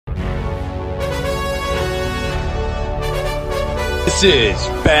This is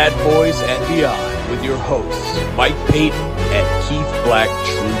Bad Boys and Beyond with your hosts, Mike Payton and Keith Black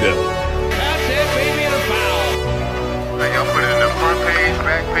Trudeau. That's it, baby, and a foul. Hey, y'all put it in the front page,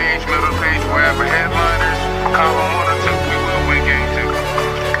 back page, middle page, wherever headliners, column 1 or 2, we will win game 2.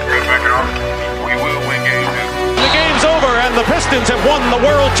 Let's back it off. We will win game 2. The game's over, and the Pistons have won the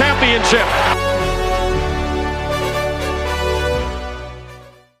World Championship.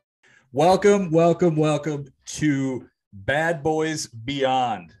 Welcome to Bad Boys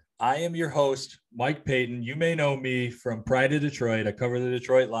Beyond. I am your host, Mike Payton. You may know me from Pride of Detroit. I cover the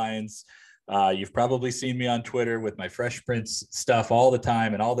Detroit Lions. You've probably seen me on Twitter with my Fresh Prince stuff all the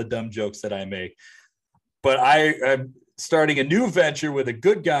time and all the dumb jokes that I make. But I am starting a new venture with a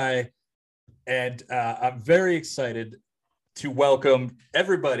good guy, and I'm very excited to welcome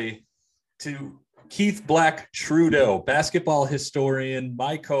everybody to Keith Black Trudeau, basketball historian,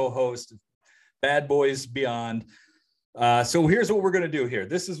 my co-host, Bad Boys Beyond. So here's what we're going to do here.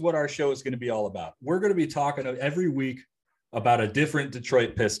 This is what our show is going to be all about. We're going to be talking every week about a different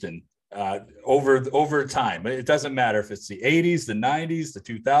Detroit Piston over time. It doesn't matter if it's the 80s, the 90s, the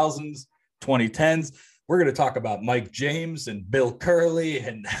 2000s, 2010s. We're going to talk about Mike James and Bill Curley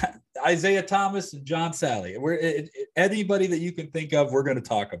and Isiah Thomas and John Sally. Anybody that you can think of, we're going to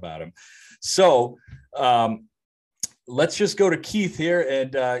talk about him. So let's just go to Keith here.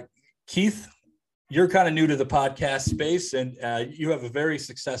 And Keith, you're kind of new to the podcast space, and you have a very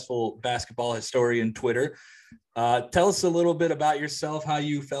successful basketball historian Twitter. Tell us a little bit about yourself, how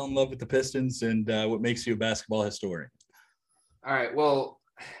you fell in love with the Pistons, and what makes you a basketball historian. All right. Well,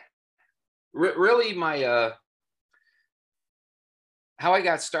 really my how I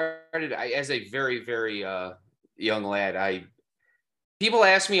got started, as a very, very young lad, people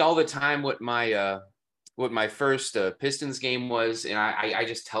ask me all the time what my first Pistons game was, and I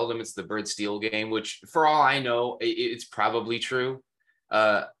just tell them it's the Bird Steel game, which for all I know, it's probably true.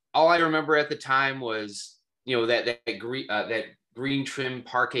 All I remember at the time was, that green trim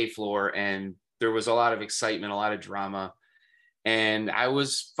parquet floor, and there was a lot of excitement, a lot of drama, and I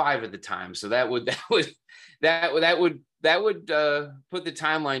was 5 at the time, so that would put the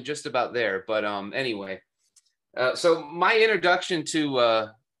timeline just about there. But anyway. So my introduction to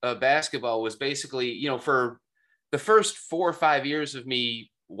basketball was basically, for the first 4 or 5 years of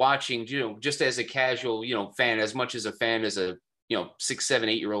me watching, just as a casual, fan, as much as a fan as a, 6, 7,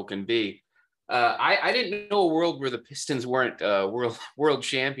 8-year-old can be. I didn't know a world where the Pistons weren't world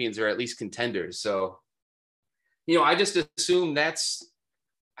champions, or at least contenders. So, I just assumed that's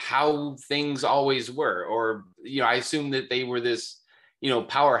how things always were, or, I assumed that they were this,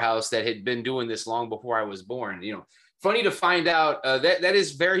 powerhouse that had been doing this long before I was born. Funny to find out that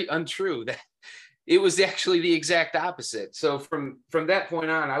is very untrue. That it was actually the exact opposite. So from that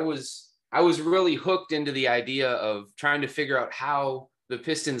point on, I was really hooked into the idea of trying to figure out how the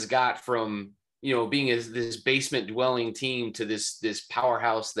Pistons got from, being this basement dwelling team to this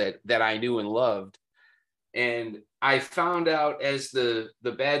powerhouse that I knew and loved. And I found out as the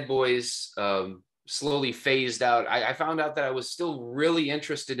Bad Boys slowly phased out, I found out that I was still really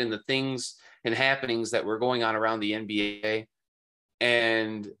interested in the things and happenings that were going on around the NBA.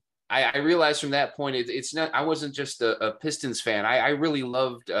 And I realized from that point, it's not, I wasn't just a Pistons fan. I really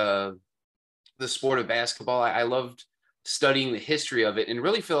loved the sport of basketball. I loved studying the history of it. And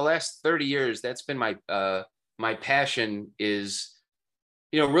really for the last 30 years, that's been my passion, is,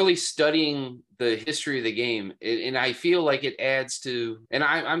 really studying the history of the game. And I feel like it adds to, and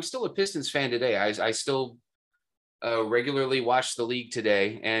I'm still a Pistons fan today. I still regularly watch the league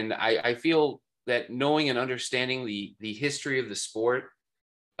today. And I feel that knowing and understanding the history of the sport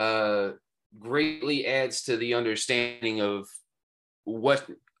greatly adds to the understanding of what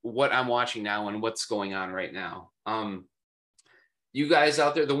I'm watching now and what's going on right now. You guys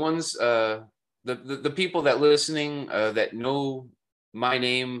out there, the ones, the people that listening that know my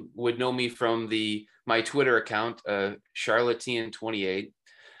name would know me from my Twitter account, Charlatan28.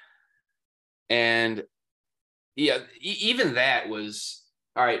 And yeah, even that was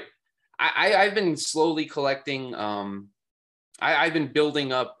all right. I've been slowly collecting. I've been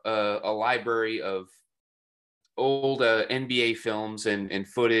building up a library of old NBA films and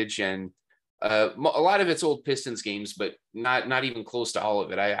footage, and a lot of it's old Pistons games, but not even close to all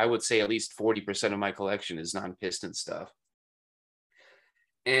of it. I would say at least 40% of my collection is non-Piston stuff.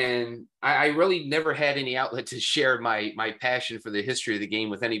 And I really never had any outlet to share my passion for the history of the game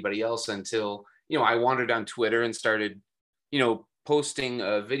with anybody else until, I wandered on Twitter and started, posting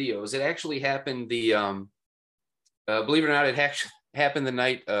videos. It actually happened believe it or not, it actually happened the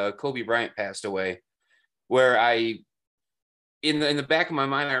night Kobe Bryant passed away, where I in the back of my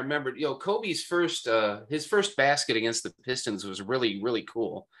mind, I remembered, Kobe's his first basket against the Pistons was really, really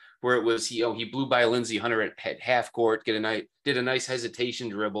cool, where it was, he blew by Lindsey Hunter at half court, did a nice hesitation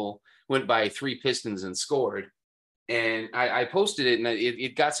dribble, went by 3 Pistons and scored. And I posted it, and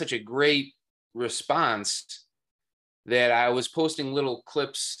it got such a great response that I was posting little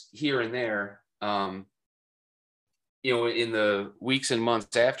clips here and there, in the weeks and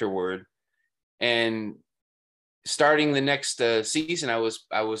months afterward. And starting the next season, I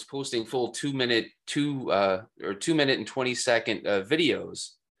was posting full 2 minute and 20-second videos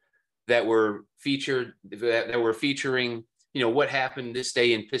that were featuring, what happened this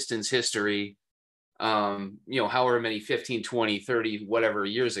day in Pistons history, however many 15, 20, 30, whatever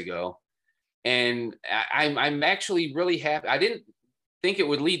years ago. And I'm actually really happy. I didn't think it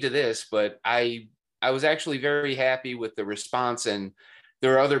would lead to this, but I was actually very happy with the response. And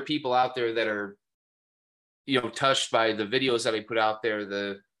there are other people out there that are, touched by the videos that I put out there,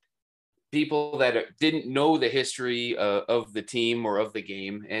 the people that didn't know the history of the team or of the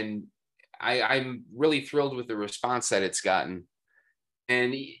game. And I'm really thrilled with the response that it's gotten.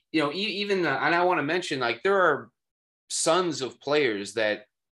 And, and I want to mention, like, there are sons of players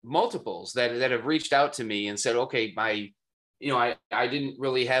multiples that have reached out to me and said, okay, I didn't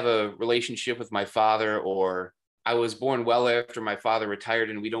really have a relationship with my father, or I was born well after my father retired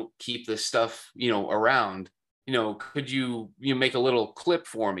and we don't keep this stuff, around, could you make a little clip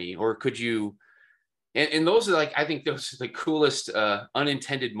for me, or could you, and those are, like, I think those are the coolest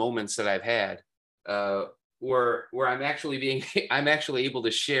unintended moments that I've had, where I'm actually able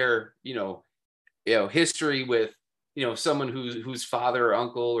to share, history with, someone whose father or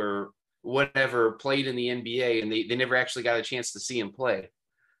uncle or whatever played in the NBA, and they never actually got a chance to see him play.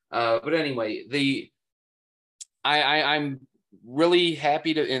 But anyway, I'm really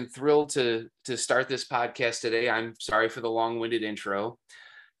happy and thrilled to start this podcast today. I'm sorry for the long-winded intro.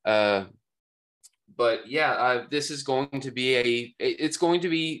 But yeah, this is going to be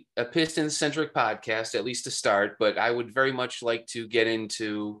a Pistons-centric podcast, at least to start, but I would very much like to get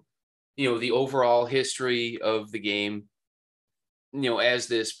into, the overall history of the game, as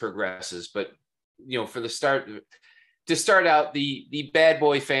this progresses. But, to start out, the bad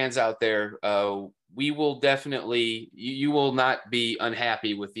boy fans out there, we will definitely, you will not be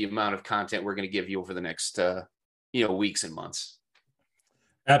unhappy with the amount of content we're going to give you over the next, weeks and months.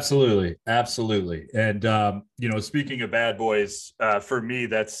 Absolutely. And, speaking of bad boys, for me,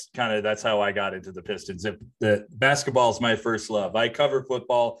 that's how I got into the Pistons. The basketball is my first love. I cover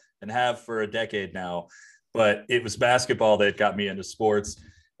football and have for a decade now, but it was basketball that got me into sports.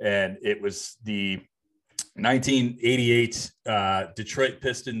 And it was the 1988 Detroit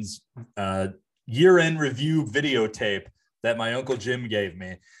Pistons year-end review videotape that my Uncle Jim gave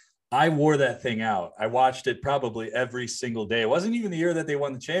me. I wore that thing out. I watched it probably every single day. It wasn't even the year that they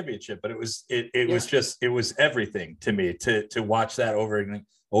won the championship, but it was everything to me to watch that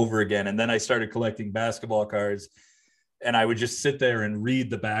over again. And then I started collecting basketball cards, and I would just sit there and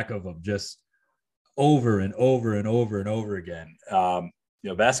read the back of them just over and over and over and over again.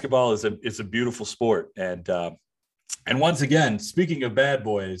 Basketball is a beautiful sport. And once again, speaking of bad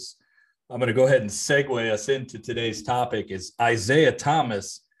boys, I'm going to go ahead and segue us into today's topic. Is Isiah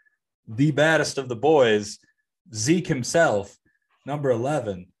Thomas, the baddest of the boys, Zeke himself, number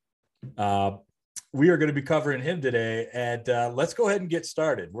 11. We are going to be covering him today, and let's go ahead and get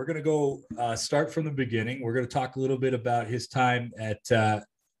started. We're going to go start from the beginning. We're going to talk a little bit about his time in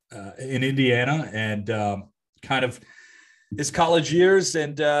Indiana and kind of his college years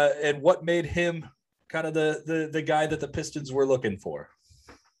and what made him kind of the guy that the Pistons were looking for.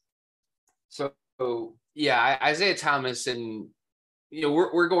 So yeah, Isiah Thomas, and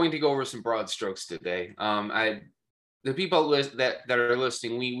we're going to go over some broad strokes today. The people that are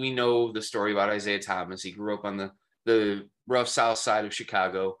listening, we know the story about Isiah Thomas. He grew up on the rough south side of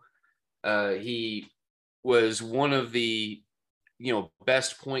Chicago. He was one of the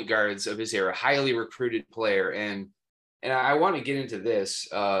best point guards of his era, highly recruited player, and I want to get into this.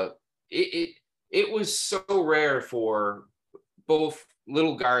 It was so rare for both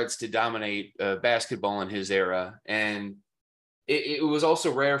little guards to dominate basketball in his era, and it was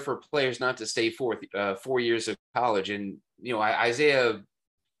also rare for players not to stay 4 years of college. And, Isiah,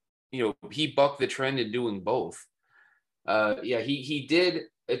 he bucked the trend in doing both. He did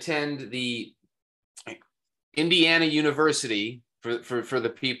attend the Indiana University for the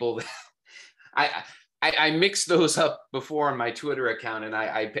people. I mixed those up before on my Twitter account, and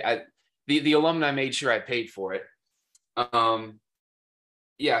the alumni made sure I paid for it. So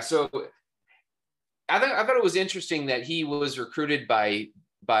I thought it was interesting that he was recruited by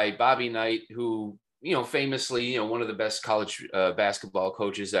Bobby Knight, who famously, one of the best college basketball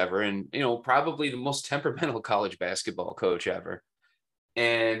coaches ever, and probably the most temperamental college basketball coach ever.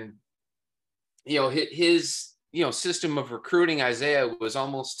 And his system of recruiting Isiah was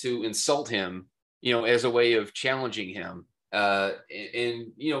almost to insult him, as a way of challenging him.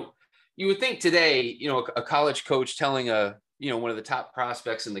 And you would think today, a college coach telling one of the top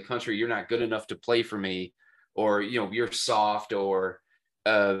prospects in the country, you're not good enough to play for me, or, you're soft, or,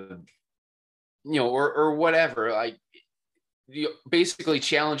 or whatever, like, basically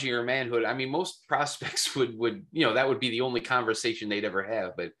challenging your manhood. I mean, most prospects would, that would be the only conversation they'd ever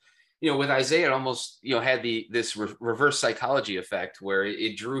have. But, with Isiah, it almost, had this reverse psychology effect where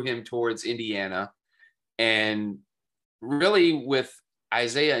it drew him towards Indiana. And really, with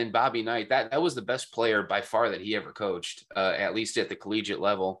Isiah and Bobby Knight, that was the best player by far that he ever coached, at least at the collegiate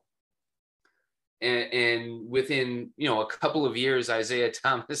level. And within, a couple of years, Isiah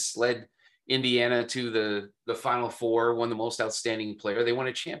Thomas led Indiana to the Final Four, won the most outstanding player. They won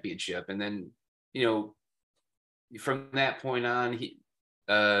a championship. And then, from that point on, he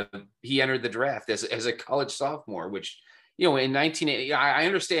entered the draft as a college sophomore, which, in 1980, I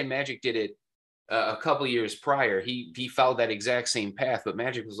understand Magic did it a couple of years prior. He followed that exact same path, but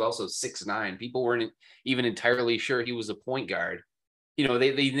Magic was also 6'9". People weren't even entirely sure he was a point guard.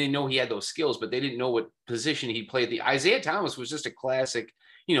 They know he had those skills, but they didn't know what position he played. The Isiah Thomas was just a classic,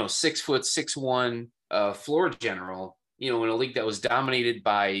 6 foot 6'1" floor general, in a league that was dominated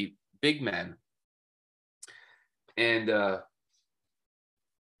by big men. And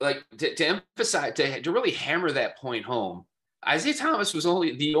like to emphasize, to really hammer that point home, Isiah Thomas was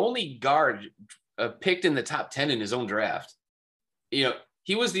the only guard picked in the top 10 in his own draft.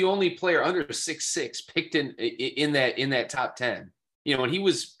 He was the only player under 6'6" picked in that top 10. And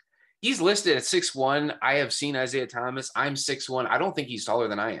he's listed at 6'1". I have seen Isiah Thomas. I'm 6'1". I don't think he's taller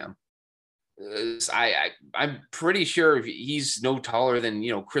than I am. I'm pretty sure he's no taller than,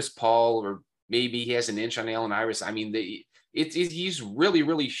 Chris Paul, or maybe he has an inch on Allen Iverson. I mean, he's really,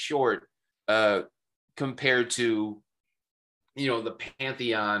 really short compared to, the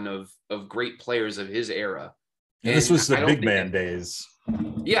pantheon of great players of his era. And this was the big man days.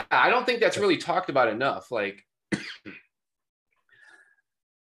 Yeah, I don't think that's really talked about enough. Like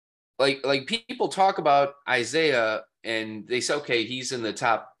people talk about Isiah and they say, okay, he's in the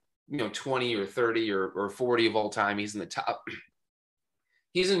top, 20 or 30 or 40 of all time. He's in the top.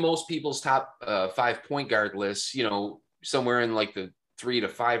 He's in most people's top 5 point guard lists, somewhere in like the 3 to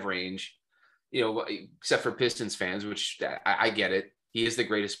 5 range, except for Pistons fans, which I get it. He is the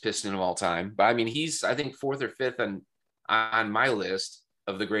greatest Piston of all time. But I mean, he's, I think, 4th or 5th on my list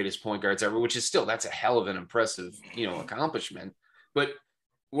of the greatest point guards ever, which is still, that's a hell of an impressive, accomplishment. But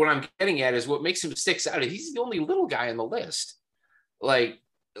what I'm getting at is what makes him sticks out. He's the only little guy on the list. Like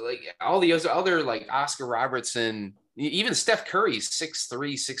all the other like Oscar Robertson, even Steph Curry's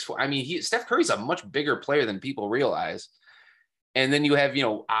 6'3", 6'4". I mean, Steph Curry's a much bigger player than people realize. And then you have,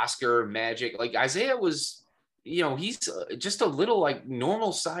 Oscar, Magic. Like Isiah was, he's just a little like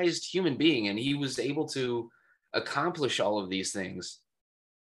normal sized human being, and he was able to accomplish all of these things.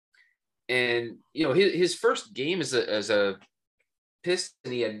 And, his first game as a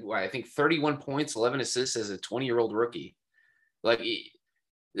Piston, he had, I think, 31 points, 11 assists as a 20-year-old rookie. Like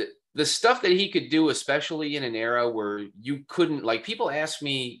the stuff that he could do, especially in an era where you couldn't, like, people ask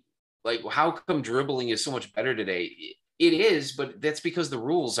me, like, how come dribbling is so much better today? It is, but that's because the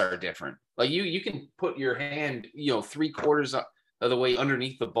rules are different. Like you can put your hand, 3/4 of the way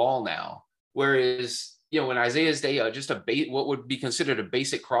underneath the ball now. Whereas, in Isiah's day, just what would be considered a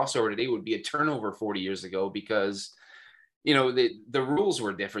basic crossover today would be a turnover 40 years ago, because the rules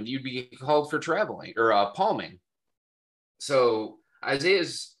were different. You'd be called for traveling or palming. So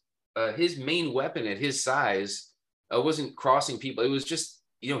Isiah's his main weapon at his size wasn't crossing people. It was just,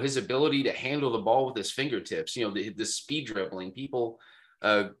 his ability to handle the ball with his fingertips. The speed dribbling. People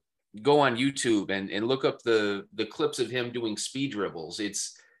go on YouTube and look up the clips of him doing speed dribbles.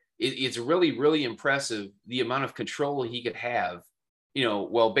 It's really, really impressive the amount of control he could have,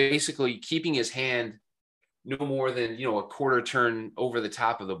 while basically keeping his hand no more than, a quarter turn over the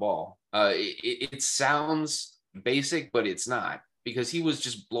top of the ball. It sounds basic, but it's not, because he was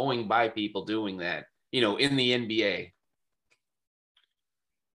just blowing by people doing that, in the NBA.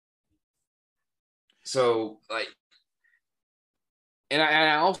 So, like, and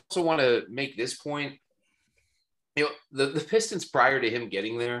I also want to make this point. The Pistons, prior to him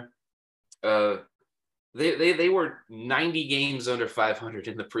getting there, they were 90 games under 500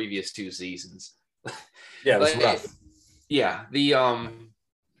 in the previous 2 seasons. Yeah, it was rough. Yeah,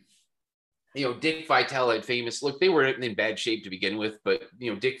 Dick Vitale had look, they were in bad shape to begin with, but,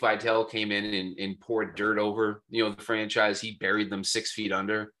 Dick Vitale came in and poured dirt over, the franchise. He buried them 6 feet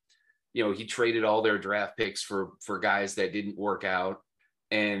under. He traded all their draft picks for guys that didn't work out.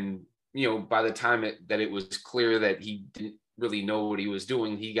 And, by the time that it was clear that he didn't really know what he was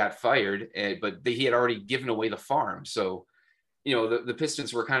doing, he got fired, but he had already given away the farm. So, the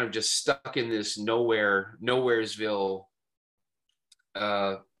Pistons were kind of just stuck in this nowheresville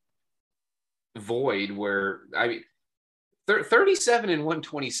void where 37 and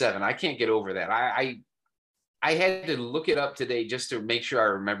 127. I can't get over that. I had to look it up today just to make sure I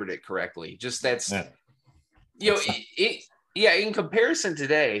remembered it correctly. Just in comparison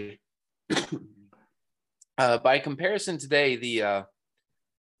today, by comparison today, the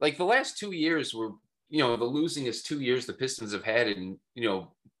last 2 years were, the losingest 2 years the Pistons have had in,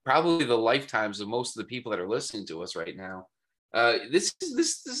 probably the lifetimes of most of the people that are listening to us right now. This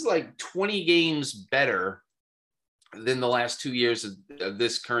is like 20 games better than the last 2 years of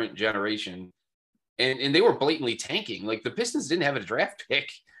this current generation. And they were blatantly tanking. Like, the Pistons didn't have a draft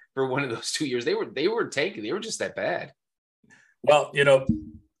pick for one of those 2 years. They were tanking. They were just that bad. Well,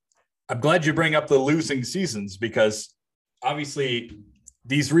 I'm glad you bring up the losing seasons, because obviously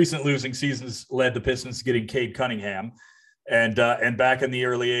these recent losing seasons led the Pistons to getting Cade Cunningham. And back in the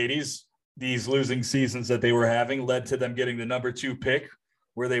early 80s, these losing seasons that they were having led to them getting the number 2 pick,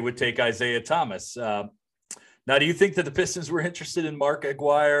 where they would take Isiah Thomas. Now, do you think that the Pistons were interested in Mark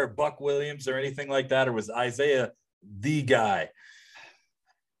Aguirre, Buck Williams, or anything like that? Or was Isiah the guy?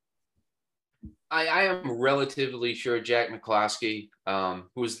 I am relatively sure Jack McCloskey,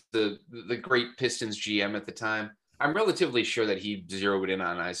 who was the great Pistons GM at the time, I'm relatively sure that he zeroed in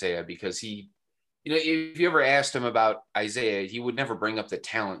on Isiah, because he, if you ever asked him about Isiah, he would never bring up the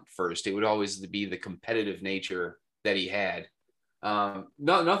talent first. It would always be the competitive nature that he had.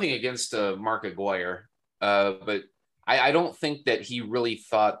 Nothing against Mark Aguirre, but I don't think that he really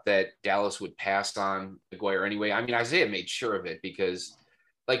thought that Dallas would pass on Aguirre anyway. I mean, Isiah made sure of it, because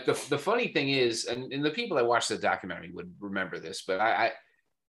like the funny thing is, and the people that watched the documentary would remember this, but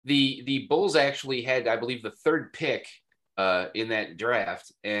the Bulls actually had, I believe, the 3rd pick in that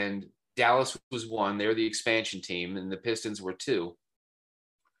draft, and Dallas was 1. They're the expansion team, and the Pistons were 2.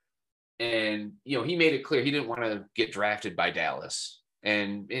 And he made it clear he didn't want to get drafted by Dallas,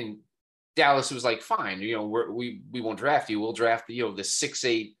 and Dallas was like, fine, we won't draft you. We'll draft the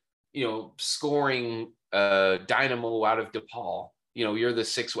 6'8", scoring dynamo out of DePaul. You're the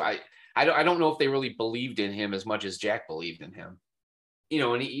 6. I don't know if they really believed in him as much as Jack believed in him.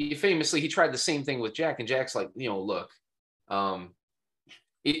 And he famously tried the same thing with Jack, and Jack's like, look,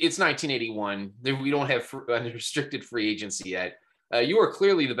 it's 1981. We don't have unrestricted free agency yet. You are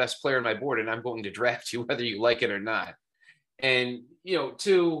clearly the best player on my board, and I'm going to draft you whether you like it or not. And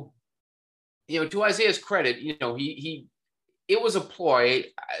to Isiah's credit, it was a ploy,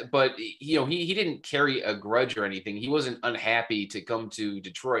 but he didn't carry a grudge or anything. He wasn't unhappy to come to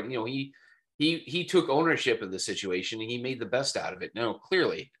Detroit. He took ownership of the situation, and he made the best out of it. No,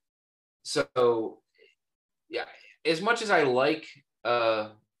 clearly. So, yeah, as much as I like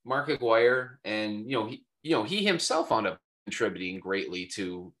Mark Aguirre, and he himself wound up contributing greatly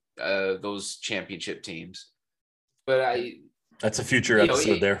to those championship teams. But that's a future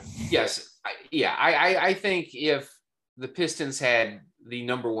episode there. Yes, I think if the Pistons had the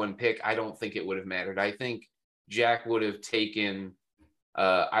number 1 pick, I don't think it would have mattered. I think Jack would have taken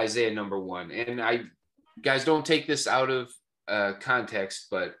Isiah number 1. And guys, don't take this out of context,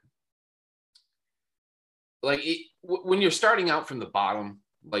 but when you're starting out from the bottom,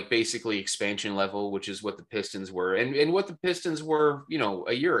 like basically expansion level, which is what the Pistons were, and what the Pistons were,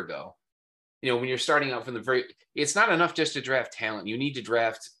 a year ago. When you're starting out from it's not enough just to draft talent. You need to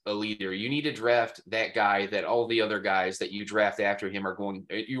draft a leader. You need to draft that guy that all the other guys that you draft after him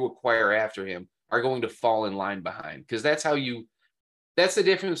you acquire after him are going to fall in line behind. Because that's the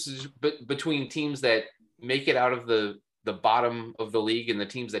difference between teams that make it out of the bottom of the league and the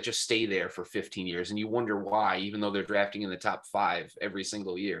teams that just stay there for 15 years. And you wonder why, even though they're drafting in the top 5 every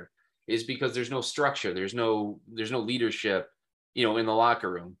single year, is because there's no structure. There's no leadership, in the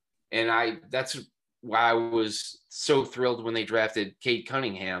locker room. And that's why I was so thrilled when they drafted Cade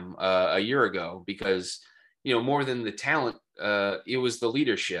Cunningham a year ago, because, more than the talent, it was the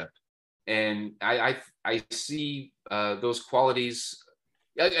leadership. And I see those qualities.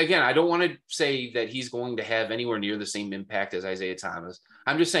 Again, I don't want to say that he's going to have anywhere near the same impact as Isiah Thomas.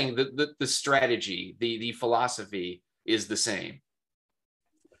 I'm just saying the strategy, the philosophy is the same.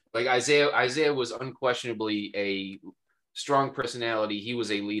 Like Isiah was unquestionably a strong personality. He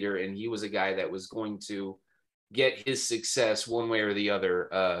was a leader, and he was a guy that was going to get his success one way or the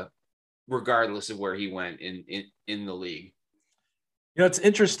other, regardless of where he went in the league. It's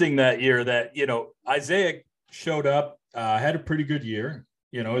interesting that year that, Isiah showed up, had a pretty good year,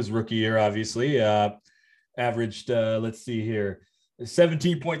 his rookie year, obviously, averaged, let's see here,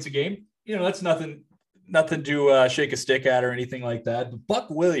 17 points a game. That's nothing to shake a stick at or anything like that. But Buck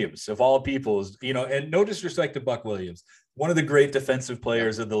Williams, of all people, is, and no disrespect to Buck Williams, one of the great defensive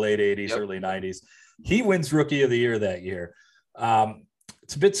players of the late 80s, early 90s. He wins Rookie of the Year that year.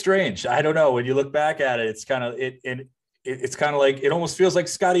 It's a bit strange. I don't know. When you look back at it, it's kind of it's kind of like, it almost feels like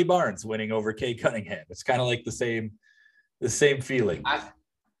Scotty Barnes winning over Cade Cunningham. It's kind of like the same feeling.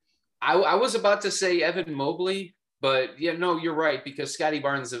 I was about to say Evan Mobley, but yeah, no, you're right, because Scotty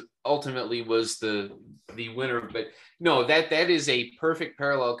Barnes ultimately was the winner. But no, that is a perfect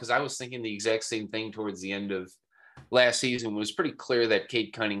parallel, because I was thinking the exact same thing towards the end of last season. It was pretty clear that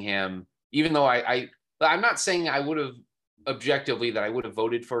Cade Cunningham, even though I'm not saying I would have objectively that I would have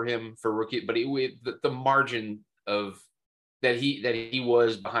voted for him for rookie, but the margin of that he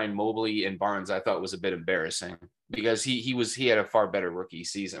was behind Mobley and Barnes, I thought was a bit embarrassing, because he had a far better rookie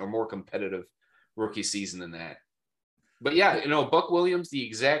season, or more competitive rookie season than that. But yeah, Buck Williams, the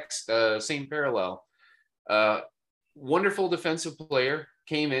exact same parallel. Wonderful defensive player,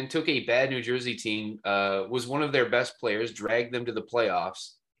 came in, took a bad New Jersey team, was one of their best players, dragged them to the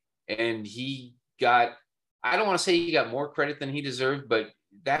playoffs, and he got, I don't want to say he got more credit than he deserved, but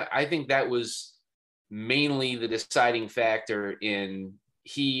I think that was mainly the deciding factor in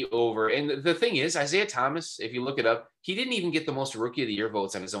and the thing is, Isiah Thomas, if you look it up, he didn't even get the most Rookie of the Year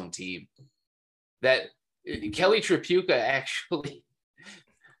votes on his own team. That Kelly Tripucka actually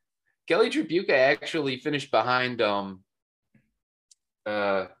finished behind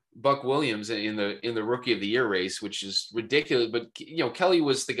Buck Williams in the Rookie of the Year race, which is ridiculous. But Kelly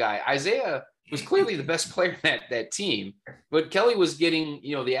was the guy. Isiah was clearly the best player in that team, but Kelly was getting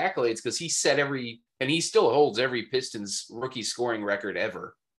the accolades because he set and he still holds every Pistons rookie scoring record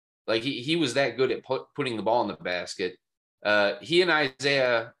ever. Like he was that good at putting the ball in the basket. He and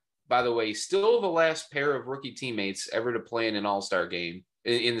Isiah, by the way, still the last pair of rookie teammates ever to play in an All-Star game,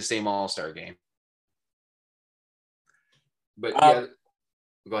 in the same All-Star game. But yeah,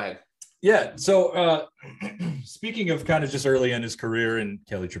 go ahead. Yeah. So speaking of kind of just early in his career and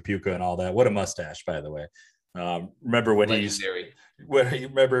Kelly Tripucka and all that, what a mustache, by the way. Remember when Legendary.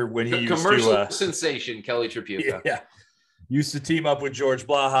 he used commercial sensation, Kelly Tripucka. Yeah. Used to team up with George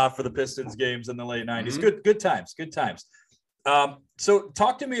Blaha for the Pistons games in the late 90s. Mm-hmm. Good times. So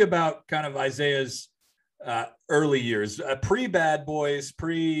talk to me about kind of Isiah's early years, pre-Bad Boys,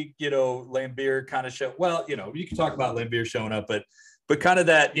 Lambeer kind of show. Well, you can talk about Lambeer showing up, but kind of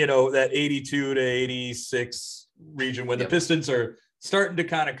that, that 82 to 86 region when the Pistons are starting to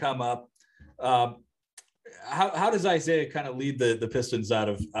kind of come up. How does Isiah kind of lead the Pistons out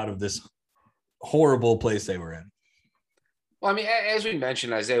of this horrible place they were in? Well, I mean, as we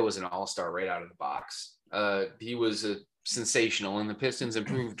mentioned, Isiah was an all-star right out of the box. He was sensational, and the Pistons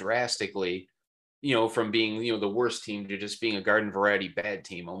improved drastically, from being, the worst team to just being a garden variety bad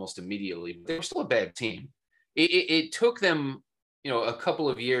team almost immediately. They were still a bad team. It took them, a couple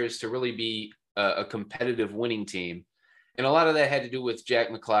of years to really be a competitive winning team. And a lot of that had to do with Jack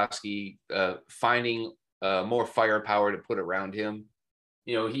McCloskey finding more firepower to put around him.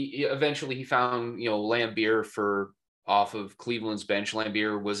 He eventually found, Lambeer off of Cleveland's bench.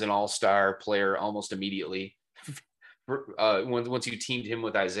 Lambeer was an all-star player almost immediately once you teamed him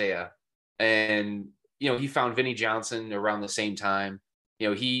with Isiah. And, he found Vinnie Johnson around the same time.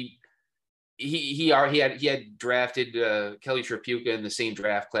 He had drafted Kelly Tripucka in the same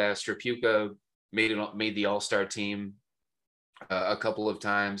draft class. Tripucka made the all-star team a couple of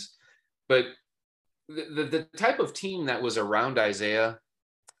times, but the type of team that was around Isiah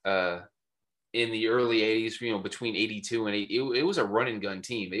in the early 80s, between 82 and 80, it was a run and gun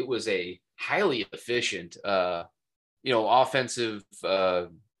team. It was a highly efficient, offensive.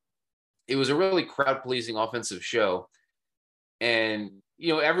 It was a really crowd-pleasing offensive show. And,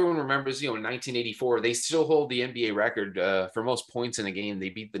 everyone remembers, in 1984, they still hold the NBA record for most points in a game.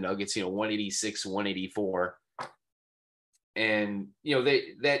 They beat the Nuggets, 186, 184. And,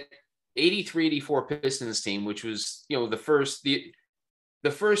 that 83-84 Pistons team, which was, the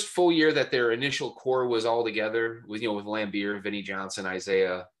first full year that their initial core was all together with, with Lambeer, Vinnie Johnson,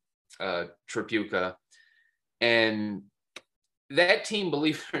 Isiah, Tripucka. And that team,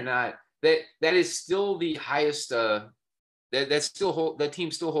 believe it or not, that is still the highest, that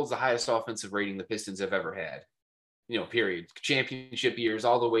team still holds the highest offensive rating the Pistons have ever had, period. Championship years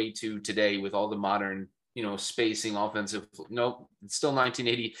all the way to today with all the modern, spacing offensive. Nope, it's still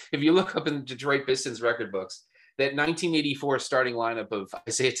 1980. If you look up in the Detroit Pistons record books, that 1984 starting lineup of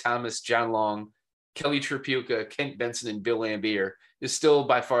Isiah Thomas, John Long, Kelly Tripucka, Kent Benson, and Bill Laimbeer is still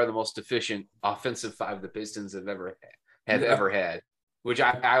by far the most efficient offensive five the Pistons have ever had. Which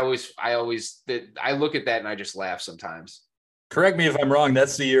I always look at that and I just laugh sometimes. Correct me if I'm wrong.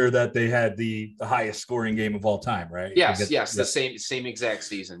 That's the year that they had the highest scoring game of all time, right? Yes. The same exact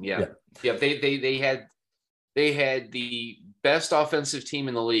season. Yeah. They had the best offensive team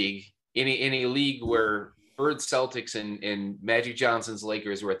in the league in a league where Bird Celtics and Magic Johnson's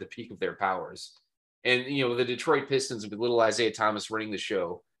Lakers were at the peak of their powers. And, the Detroit Pistons with little Isiah Thomas running the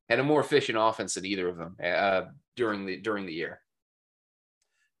show had a more efficient offense than either of them during the year.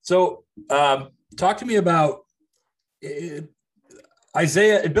 So talk to me about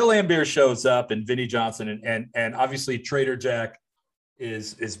Isiah. Bill Laimbeer shows up and Vinnie Johnson and obviously Trader Jack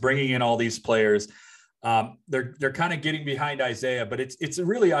is bringing in all these players. They're kind of getting behind Isiah, but it's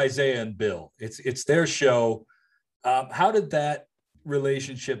really Isiah and Bill. It's their show. How did that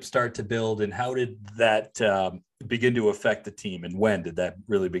relationship start to build, and how did that begin to affect the team, and when did that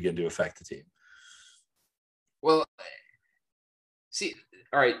really begin to affect the team? Well, see,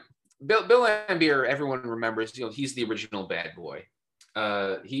 all right, Bill Laimbeer, everyone remembers, he's the original bad boy.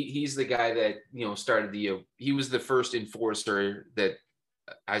 He's the guy that, started he was the first enforcer that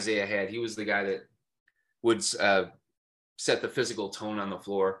Isiah had. He was the guy that would set the physical tone on the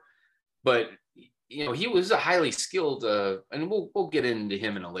floor. But, he was a highly skilled, and we'll get into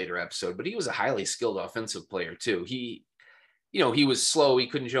him in a later episode, but he was a highly skilled offensive player too. He was slow. He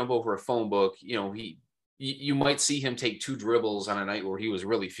couldn't jump over a phone book. You might see him take 2 dribbles on a night where he was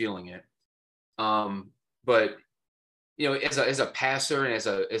really feeling it. But as a passer and as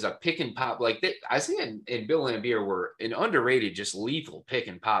a pick and pop, like that, Isiah and Bill Laimbeer were an underrated, just lethal pick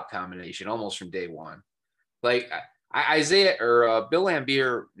and pop combination almost from day one. Like Isiah or Bill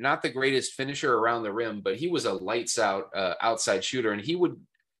Laimbeer, not the greatest finisher around the rim, but he was a lights out outside shooter, and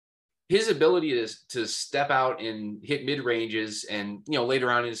his ability to step out and hit mid ranges, and later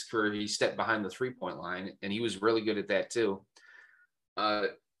on in his career he stepped behind the 3-point line, and he was really good at that too.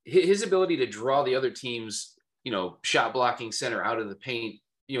 His ability to draw the other team's shot blocking center out of the paint,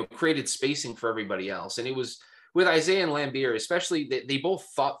 created spacing for everybody else, and it was with Isiah and Laimbeer, especially they both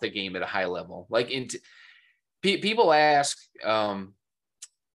thought the game at a high level. Like people ask,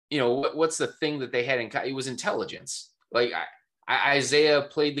 what's the thing that they had in common? It was intelligence. Like Isiah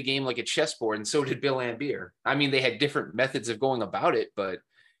played the game like a chessboard, and so did Bill Laimbeer. I mean, they had different methods of going about it, but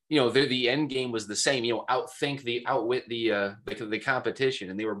the end game was the same. Outwit the competition,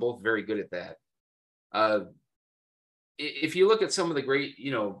 and they were both very good at that. If you look at some of the great,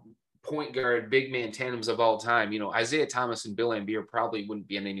 point guard big man tandems of all time, Isiah Thomas and Bill Laimbeer probably wouldn't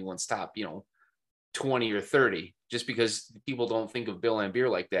be in anyone's top, 20 or 30, just because people don't think of Bill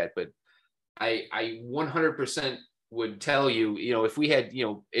Laimbeer like that. But I 100% would tell you, if we had,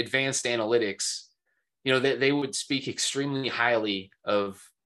 advanced analytics, they would speak extremely highly of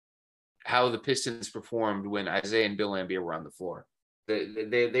how the Pistons performed when Isiah and Bill Laimbeer were on the floor.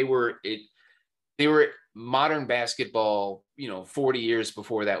 They were modern basketball, 40 years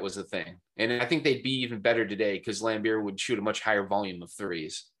before that was a thing. And I think they'd be even better today because Laimbeer would shoot a much higher volume of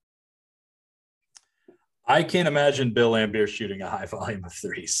threes. I can't imagine Bill Laimbeer shooting a high volume of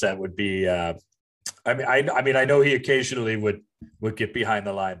threes. That would be, I know he occasionally would get behind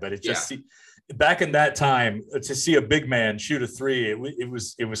the line, but it just back in that time to see a big man shoot a three, it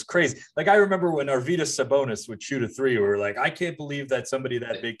was crazy. Like I remember when Arvydas Sabonis would shoot a three, we were like, I can't believe that somebody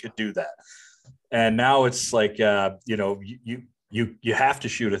that big could do that. And now it's like, you have to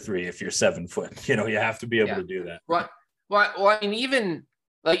shoot a three if you're 7 foot. You have to be able to do that. Right. Well, I mean,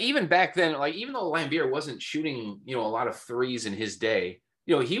 even back then, even though Laimbeer wasn't shooting, a lot of threes in his day,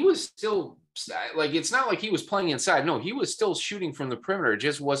 he was still it's not like he was playing inside. No, he was still shooting from the perimeter. It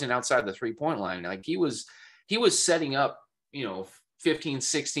just wasn't outside the 3-point line. Like he was setting up, 15,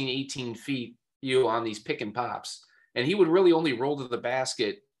 16, 18 feet, on these pick and pops. And he would really only roll to the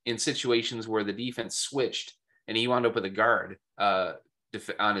basket in situations where the defense switched and he wound up with a guard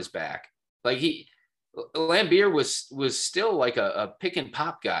on his back. Like Laimbeer was still like a pick and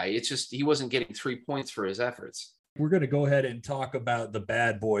pop guy. It's just he wasn't getting 3 points for his efforts. We're going to go ahead and talk about the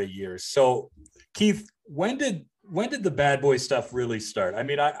bad boy years. So, Keith, when did the bad boy stuff really start? I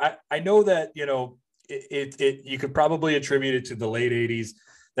mean, I know that you could probably attribute it to the late 80s,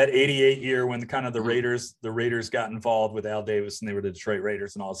 that 88 year when the Raiders got involved with Al Davis and they were the Detroit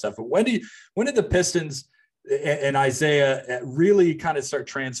Raiders and all that stuff. But when did the Pistons and Isiah really kind of start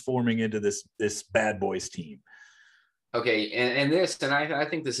transforming into this bad boys team? Okay, and I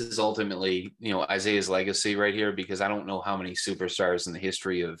think this is ultimately, Isiah's legacy right here, because I don't know how many superstars in the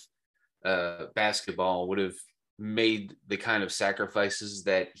history of basketball would have made the kind of sacrifices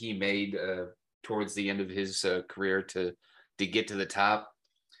that he made towards the end of his career to get to the top.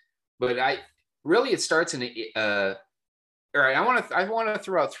 But it starts in all right. I want to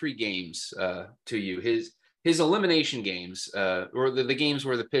throw out 3 games to you. His elimination games, or the games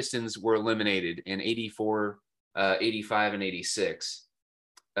where the Pistons were eliminated in 84, 85, and 86.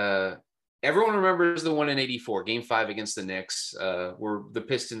 Everyone remembers the one in 84, Game 5 against the Knicks, where the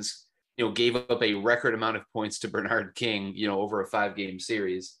Pistons, gave up a record amount of points to Bernard King, over a 5-game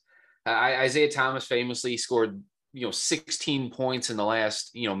series. Isiah Thomas famously scored, 16 points in the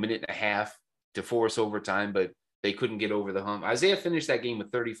last, minute and a half to force overtime, but they couldn't get over the hump. Isiah finished that game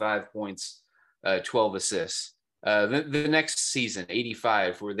with 35 points, 12 assists. The next season,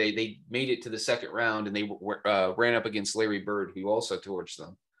 85, where they made it to the second round and they ran up against Larry Bird, who also torched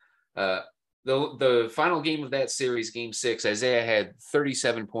them. The final game of that series, Game 6, Isiah had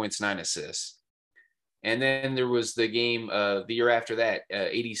 37 points, 9 assists. And then there was the game the year after that,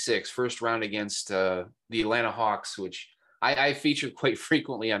 86, first round against the Atlanta Hawks, which I featured quite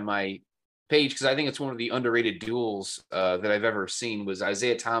frequently on my page because I think it's one of the underrated duels that I've ever seen, was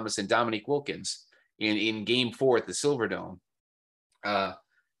Isiah Thomas and Dominique Wilkins in Game 4 at the Silverdome.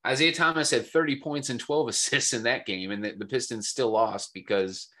 Isiah Thomas had 30 points and 12 assists in that game, and the Pistons still lost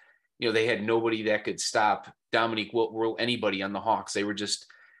because they had nobody that could stop Dominique anybody on the Hawks. They were just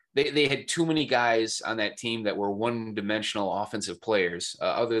they had too many guys on that team that were one-dimensional offensive players,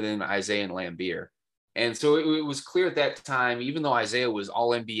 other than Isiah and Lambeer. And so it was clear at that time, even though Isiah was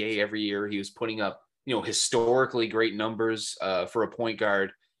all NBA every year, he was putting up, historically great numbers for a point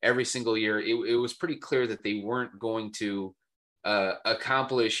guard every single year. It was pretty clear that they weren't going to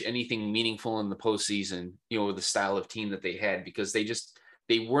accomplish anything meaningful in the postseason, with the style of team that they had, because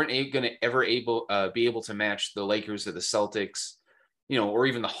they weren't going to ever be able to match the Lakers or the Celtics, or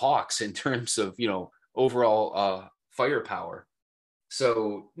even the Hawks in terms of, overall firepower.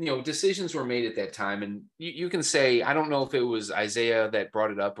 So, decisions were made at that time. And you can say, I don't know if it was Isiah that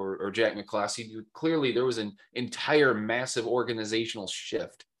brought it up or Jack McCloskey. Clearly, there was an entire massive organizational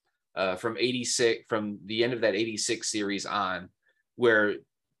shift from the end of that 86 series on, where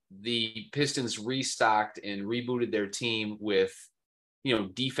the Pistons restocked and rebooted their team with,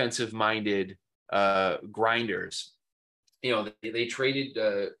 defensive-minded grinders. They traded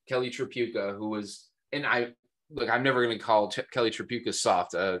Kelly Tripucka, who was, and I'm never going to call Kelly Tripucka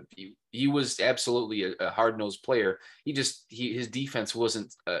soft. He was absolutely a hard-nosed player. His defense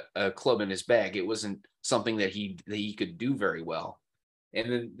wasn't a club in his bag. It wasn't something that he could do very well.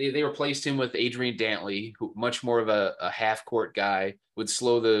 And then they replaced him with Adrian Dantley, who much more of a half-court guy, would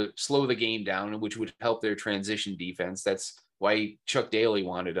slow the game down, which would help their transition defense. That's why Chuck Daly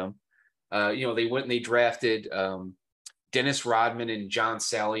wanted him. They went and they drafted Dennis Rodman and John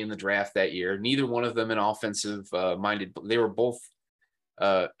Sally in the draft that year. Neither one of them an offensive minded. They were both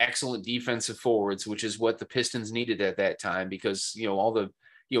excellent defensive forwards, which is what the Pistons needed at that time, because, all the,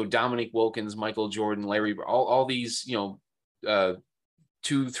 Dominique Wilkins, Michael Jordan, Larry, all these,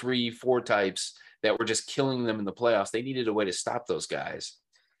 2, 3, 4 types that were just killing them in the playoffs. They needed a way to stop those guys.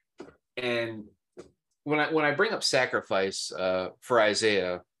 And when I bring up sacrifice for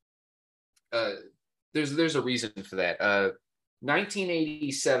Isiah, there's a reason for that.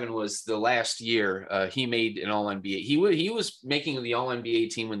 1987 was the last year he made an All-NBA. He was making the All-NBA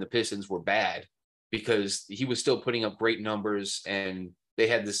team when the Pistons were bad, because he was still putting up great numbers and they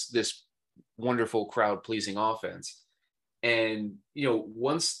had this wonderful crowd-pleasing offense. And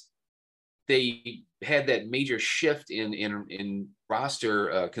once they had that major shift in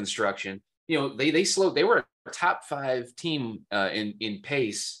roster construction, they slowed. They were a top 5 team in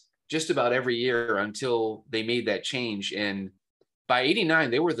pace just about every year until they made that change. And by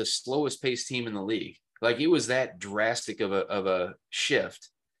 89, they were the slowest paced team in the league. Like, it was that drastic of a shift.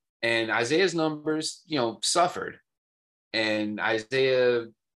 And Isiah's numbers, suffered. And Isiah,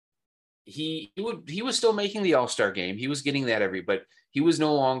 he was still making the All-Star game. He was getting that but he was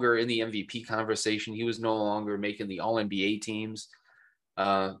no longer in the MVP conversation. He was no longer making the All-NBA teams.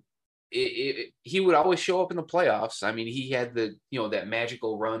 He would always show up in the playoffs. I mean, he had that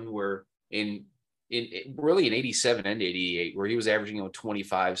magical run where in 87 and 88, where he was averaging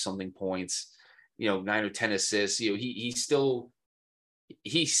 25 something points, 9 or 10 assists.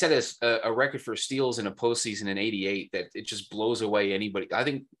 He set a record for steals in a postseason in 88 that it just blows away anybody. I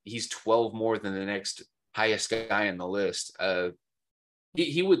think he's 12 more than the next highest guy on the list.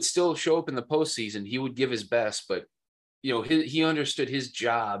 He would still show up in the postseason. He would give his best, but he understood his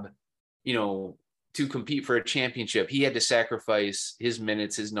job, to compete for a championship. He had to sacrifice his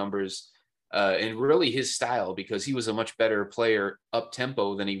minutes, his numbers, and really his style, because he was a much better player up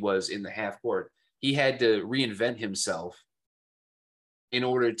tempo than he was in the half court. he had to reinvent himself in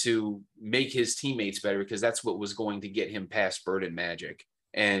order to make his teammates better, because that's what was going to get him past Bird and Magic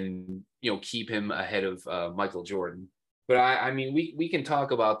and, keep him ahead of Michael Jordan. But I mean, we can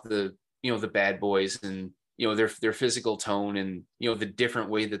talk about the bad boys and, their physical tone and, the different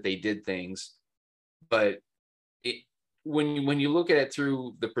way that they did things. But when you look at it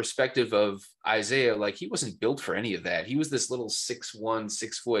through the perspective of Isiah, like, he wasn't built for any of that. He was this little 6'1",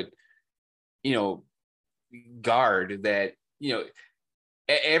 6 foot, guard that,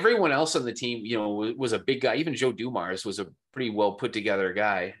 everyone else on the team, was a big guy. Even Joe Dumars was a pretty well put together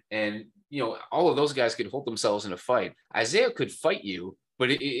guy. And, all of those guys could hold themselves in a fight. Isiah could fight you, but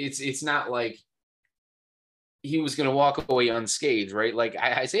it's not like he was going to walk away unscathed, right? Like,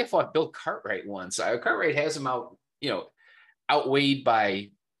 Isiah fought Bill Cartwright once. Cartwright has him out, outweighed by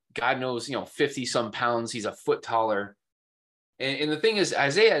God knows, 50 some pounds. He's a foot taller. And the thing is,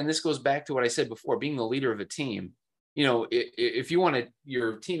 Isiah, and this goes back to what I said before, being the leader of a team, if you wanted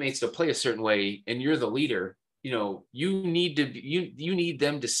your teammates to play a certain way and you're the leader, you need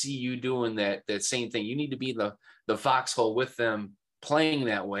them to see you doing that same thing. You need to be the foxhole with them playing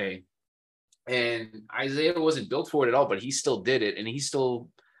that way. And Isiah wasn't built for it at all, but he still did it. And he still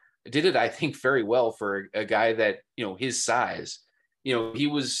did it, I think, very well for a guy that, his size. He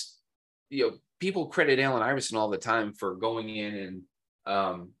was, people credit Allen Iverson all the time for going in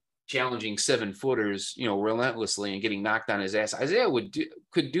and challenging 7-footers, relentlessly and getting knocked on his ass. Isiah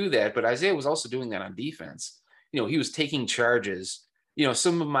could do that, but Isiah was also doing that on defense. He was taking charges.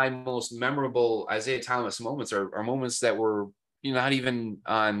 Some of my most memorable Isiah Thomas moments are moments that were, not even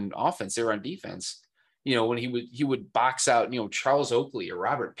on offense, they were on defense. When he would box out, Charles Oakley or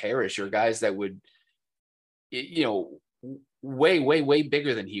Robert Parrish, or guys that would, way, way, way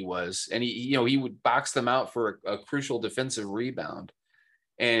bigger than he was. And he would box them out for a crucial defensive rebound.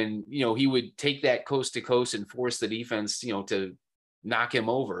 And, he would take that coast to coast and force the defense, to knock him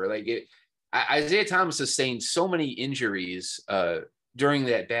over. Like, Isiah Thomas sustained so many injuries during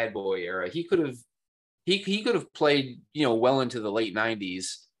that bad boy era. He could have played, well into the late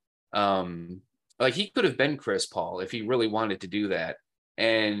 90s. Like, he could have been Chris Paul if he really wanted to do that.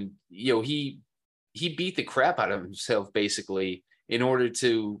 And, he beat the crap out of himself, basically, in order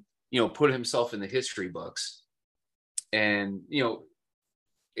to, put himself in the history books. And,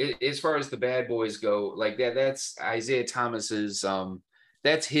 as far as the bad boys go, like that's Isiah Thomas's,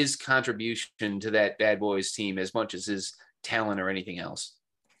 that's his contribution to that bad boys team as much as his talent or anything else.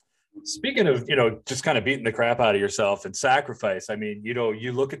 Speaking of, just kind of beating the crap out of yourself and sacrifice. I mean,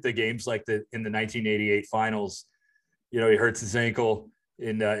 you look at the games like in the 1988 finals, he hurts his ankle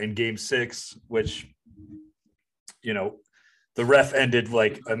in game 6, which, the ref ended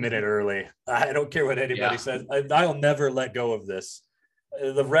like a minute early. I don't care what anybody says. I'll never let go of this.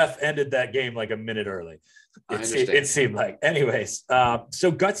 The ref ended that game like a minute early. It seemed like. Anyways,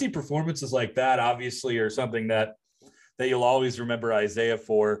 so gutsy performances like that obviously are something that you'll always remember Isiah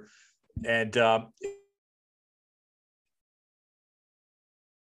for. And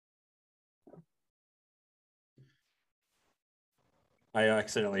I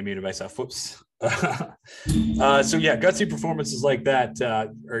accidentally muted myself. Whoops. So yeah, gutsy performances like that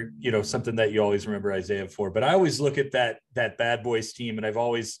are, something that you always remember Isiah for. But I always look at that bad boys team, and I've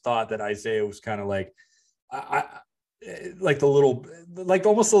always thought that Isiah was kind of like, like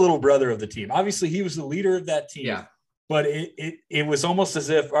almost the little brother of the team. Obviously, he was the leader of that team. Yeah. But it was almost as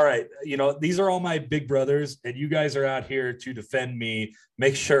if, all right, these are all my big brothers, and you guys are out here to defend me,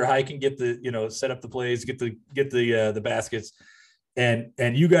 make sure I can get the, set up the plays, get the baskets,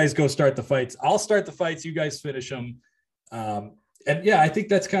 and you guys go start the fights. I'll start the fights. You guys finish them. And yeah, I think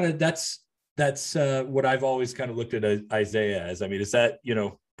that's what I've always kind of looked at Isiah as. I mean, is that,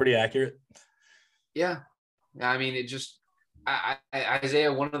 pretty accurate? Yeah. I mean, it just,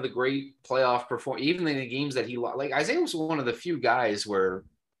 Isiah, one of the great playoff performers, even in the games that he lost. Like, Isiah was one of the few guys where,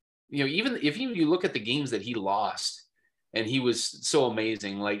 even if you look at the games that he lost, and he was so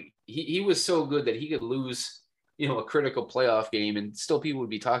amazing, like he was so good that he could lose, a critical playoff game, and still people would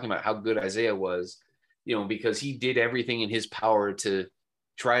be talking about how good Isiah was, because he did everything in his power to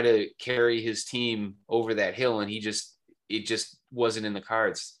try to carry his team over that hill, and it just wasn't in the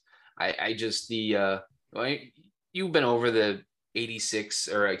cards. You've been over the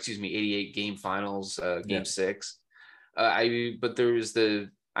 88 game finals, game 6. But there was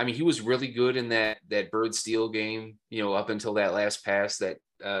he was really good in that Bird Steele game, up until that last pass, that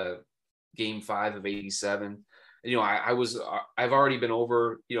game 5 of 87. I've already been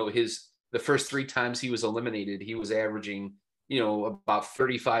over, the first 3 times he was eliminated, he was averaging, about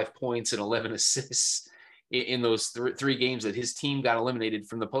 35 points and 11 assists in those 3 games that his team got eliminated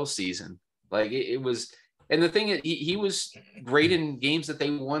from the postseason. Like it was, and the thing is, he was great in games that they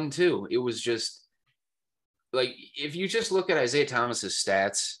won too. It was just like, if you just look at Isiah Thomas's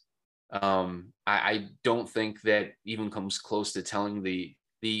stats, I don't think that even comes close to telling the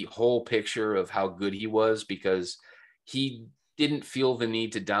whole picture of how good he was, because he didn't feel the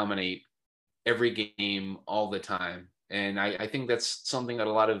need to dominate every game all the time. And I think that's something that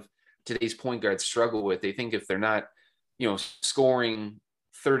a lot of today's point guards struggle with. They think if they're not, scoring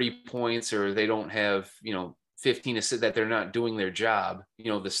 30 points, or they don't have, 15 assists, that they're not doing their job,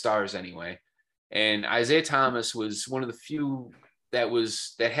 the stars anyway. And Isiah Thomas was one of the few that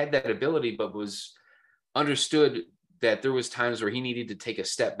had that ability, but was understood that there was times where he needed to take a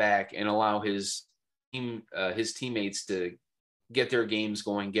step back and allow his teammates to get their games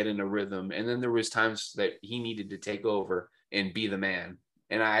going, get in a rhythm. And then there was times that he needed to take over and be the man.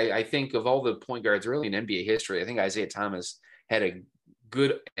 And I think of all the point guards really in NBA history, I think Isiah Thomas had as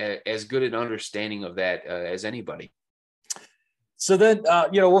good an understanding of that as anybody. So then,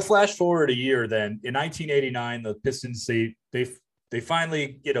 we'll flash forward a year. Then in 1989, the Pistons, they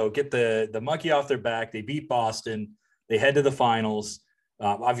finally, get the monkey off their back. They beat Boston. They head to the finals.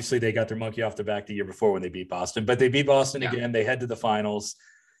 Obviously, they got their monkey off their back the year before when they beat Boston, but they beat Boston again. They head to the finals,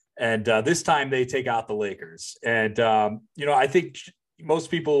 and this time they take out the Lakers. And I think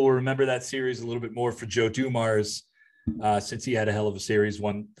most people will remember that series a little bit more for Joe Dumars, since he had a hell of a series,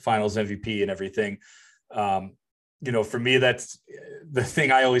 won Finals MVP and everything. For me, that's the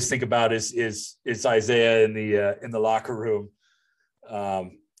thing I always think about is Isiah in the locker room,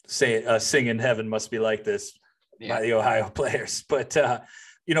 singing "Heaven Must Be Like This" by the Ohio players. But the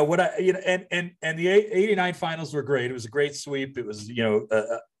 89 finals were great. It was a great sweep. It was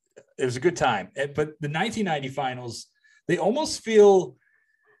it was a good time. But the 1990 finals, they almost feel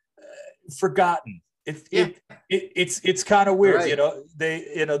forgotten. It's kind of weird, right.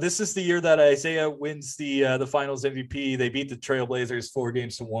 This is the year that Isiah wins the Finals MVP. They beat the Trailblazers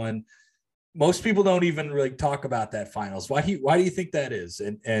 4-1. Most people don't even really talk about that finals. Why do you think that is?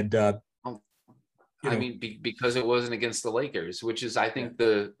 Because it wasn't against the Lakers, which is, I think,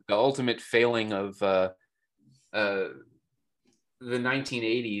 the ultimate failing of the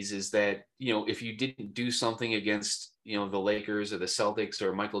 1980s, is that, if you didn't do something against, the Lakers or the Celtics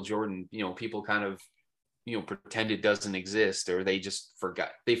or Michael Jordan, people kind of, pretend it doesn't exist, or they just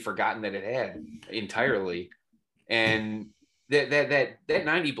they've forgotten that it had entirely. And that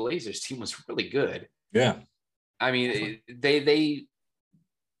 90 Blazers team was really good. Yeah. I mean,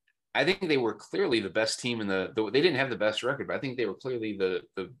 I think they were clearly the best team in they didn't have the best record, but I think they were clearly the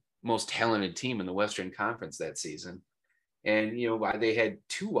most talented team in the Western Conference that season. And, they had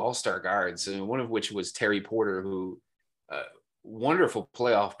 2 all-star guards, and one of which was Terry Porter, who wonderful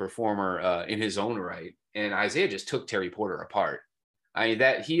playoff performer in his own right. And Isiah just took Terry Porter apart. I mean,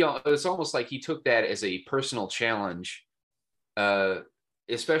 it's almost like he took that as a personal challenge,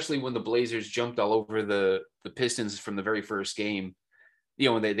 especially when the Blazers jumped all over the Pistons from the very first game.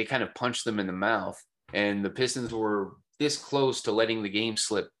 They kind of punched them in the mouth, and the Pistons were this close to letting the game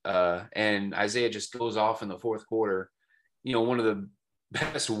slip. And Isiah just goes off in the fourth quarter. One of the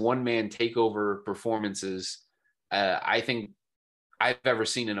best one-man takeover performances I think I've ever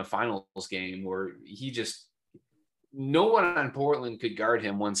seen in a finals game, where no one on Portland could guard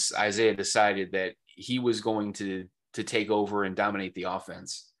him once Isiah decided that he was going to take over and dominate the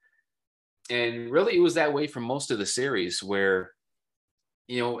offense. And really, it was that way for most of the series, where,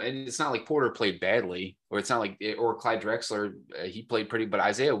 and it's not like Porter played badly, or it's not like, or Clyde Drexler, he played pretty, but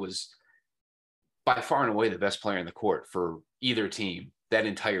Isiah was by far and away the best player in the court for either team that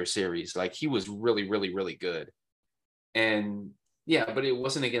entire series. Like, he was really, really, really good. And but it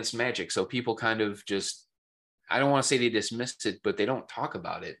wasn't against Magic. So people kind of just, I don't want to say they dismissed it, but they don't talk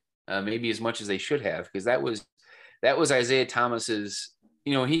about it maybe as much as they should have, because that was Isiah Thomas's,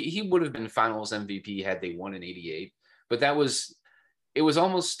 he would have been Finals MVP had they won in 88, but it was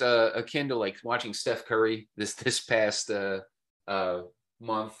almost akin to like watching Steph Curry this past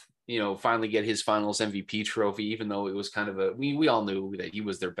month, finally get his Finals MVP trophy, even though it was kind of we all knew that he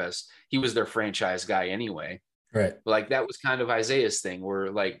was their franchise guy anyway. Right. Like, that was kind of Isiah's thing,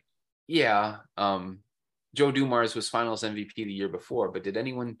 where like, Joe Dumars was Finals MVP the year before, but did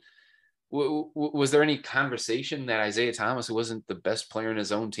anyone, was there any conversation that Isiah Thomas wasn't the best player in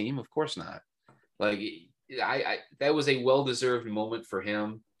his own team? Of course not. Like, that was a well-deserved moment for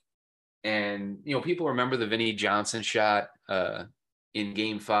him. And, people remember the Vinnie Johnson shot in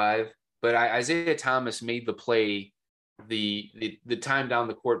Game 5, but Isiah Thomas made the play, the time down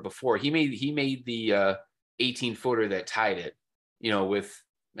the court before. He made the 18-footer that tied it, with,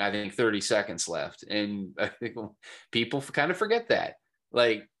 I think, 30 seconds left. And I think people kind of forget that.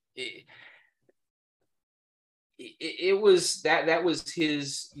 Like, it was that was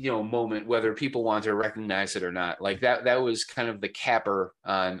his, moment, whether people want to recognize it or not. Like that was kind of the capper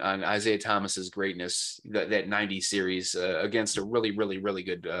on Isiah Thomas's greatness, that 90 series against a really, really, really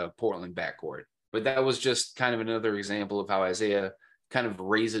good Portland backcourt. But that was just kind of another example of how Isiah kind of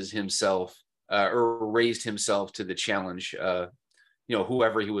raised himself to the challenge,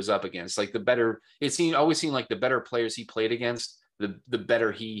 whoever he was up against. Like always seemed like the better players he played against, the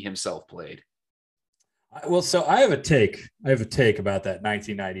better he himself played. Well, so I have a take about that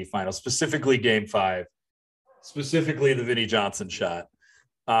 1990 final, specifically Game 5, specifically the Vinnie Johnson shot.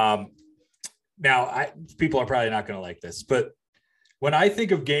 Now, people are probably not going to like this, but when I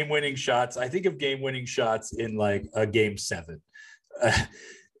think of game-winning shots, I think of game-winning shots in like a Game 7. The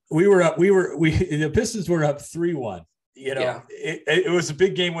Pistons were up 3-1. It was a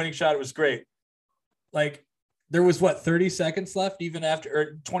big game-winning shot. It was great. Like, there was 30 seconds left, even after,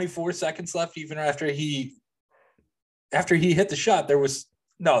 or 24 seconds left, even after he hit the shot. There was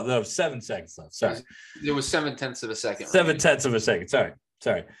 7 seconds left. Sorry. There was 0.7 of a second. 0.7 of a second. Sorry.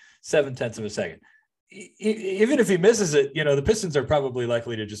 0.7 of a second. Even if he misses it, the Pistons are probably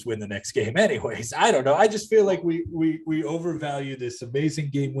likely to just win the next game anyways. I don't know. I just feel like we overvalue this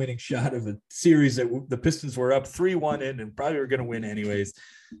amazing game-winning shot of a series that the Pistons were up 3-1 in and probably were going to win anyways.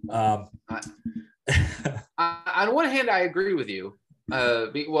 On one hand, I agree with you.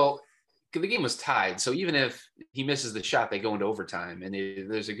 The game was tied, so even if he misses the shot, they go into overtime, and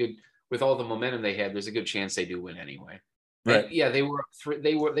with all the momentum they had, there's a good chance they do win anyway. Right? And, yeah, they were up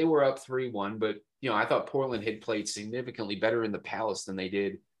 3-1, but I thought Portland had played significantly better in the Palace than they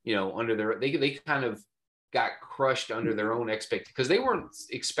did. Under they kind of got crushed under their own expectations, because they weren't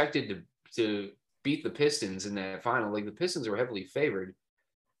expected to beat the Pistons in that final. Like, the Pistons were heavily favored,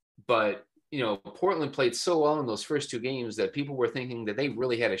 but Portland played so well in those first 2 games that people were thinking that they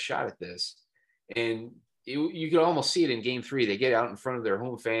really had a shot at this. And you could almost see it in Game 3. They get out in front of their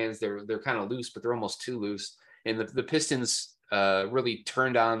home fans. They're kind of loose, but they're almost too loose. And the Pistons really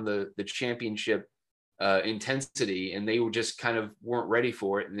turned on the championship intensity, and they were just kind of weren't ready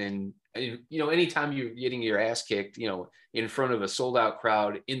for it. And then, anytime you're getting your ass kicked, in front of a sold out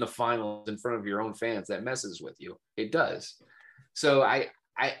crowd in the finals, in front of your own fans, that messes with you. It does. So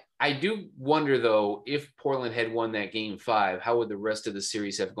I do wonder, though, if Portland had won that Game 5, how would the rest of the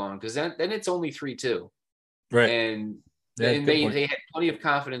series have gone? Because then it's only 3-2. Right. And they had plenty of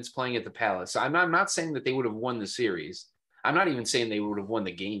confidence playing at the Palace. So I'm not saying that they would have won the series. I'm not even saying they would have won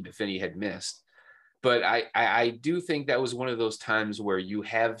the game if any had missed. But I do think that was one of those times where you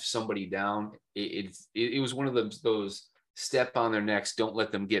have somebody down. It was one of those step on their necks, don't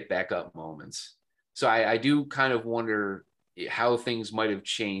let them get back up moments. So I do kind of wonder how things might have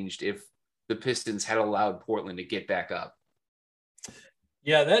changed if the Pistons had allowed Portland to get back up.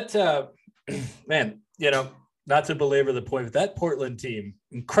 Yeah, that man, not to belabor the point, but that Portland team,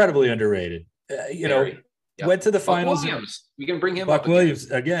 incredibly underrated. Went to the finals. We can bring him Buck up Williams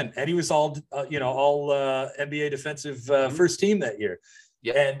again, and he was all NBA defensive first team that year.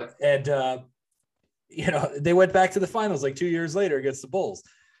 Yeah, and they went back to the finals like 2 years later against the Bulls.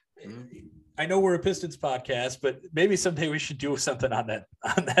 Mm-hmm. I know we're a Pistons podcast, but maybe someday we should do something on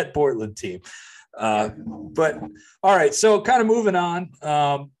that Portland team. But all right, so kind of moving on.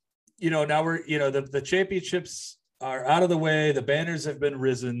 Now we're the championships are out of the way. The banners have been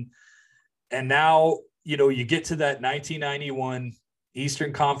risen, and now you get to that 1991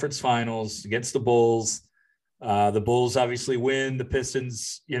 Eastern Conference Finals against the Bulls. The Bulls obviously win. The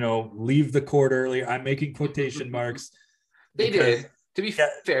Pistons, leave the court early. I'm making quotation marks. They did. To be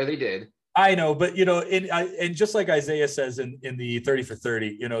fair, they did. I know, but and just like Isiah says in the 30 for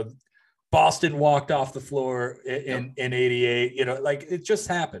 30, Boston walked off the floor in 88. Like, it just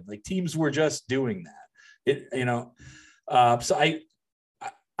happened. Like, teams were just doing that. So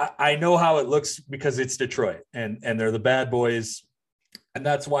I know how it looks because it's Detroit and they're the bad boys, and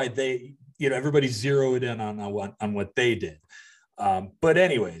that's why they everybody zeroed in on what they did. But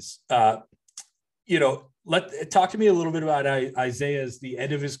anyways, talk to me a little bit about Isiah's the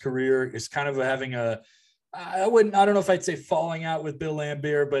end of his career is kind of having I don't know if I'd say falling out with Bill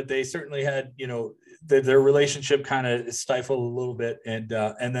Laimbeer, but they certainly had, their relationship kind of stifled a little bit, and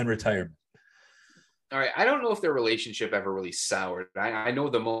then retirement. All right. I don't know if their relationship ever really soured. I know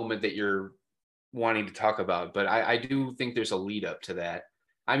the moment that you're wanting to talk about, but I do think there's a lead up to that.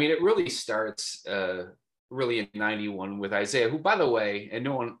 I mean, it really starts really in 91 with Isiah, who, by the way, and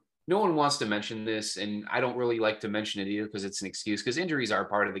no one wants to mention this, and I don't really like to mention it either because it's an excuse, because injuries are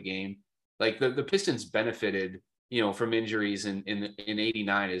part of the game. Like, the Pistons benefited, from injuries in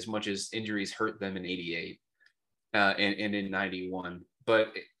 89 as much as injuries hurt them in 88 and in 91.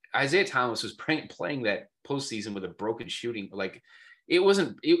 But Isiah Thomas was playing that postseason with a broken shooting. Like it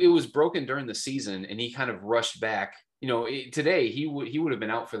was broken during the season, and he kind of rushed back. Today he would have been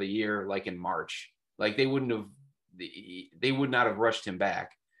out for the year, like in March. Like they would not have rushed him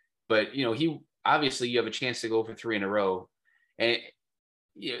back. But he obviously, you have a chance to go for 3 in a row, and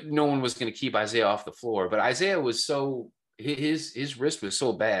no one was going to keep Isiah off the floor. But Isiah was his wrist was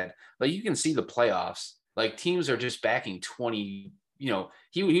so bad. Like you can see the playoffs. Like teams are just backing 20.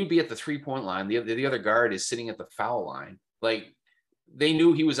 He would be at the 3-point line. The other guard is sitting at the foul line. Like they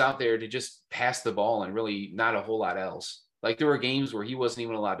knew he was out there to just pass the ball and really not a whole lot else. Like there were games where he wasn't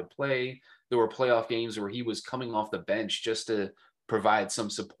even allowed to play. There were playoff games where he was coming off the bench just to provide some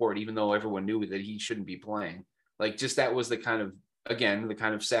support, even though everyone knew that he shouldn't be playing. Like just that was the kind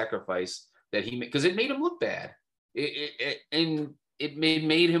of sacrifice that he made, because it made him look bad. It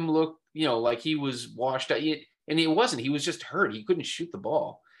made him look, like he was washed out. And it wasn't. He was just hurt. He couldn't shoot the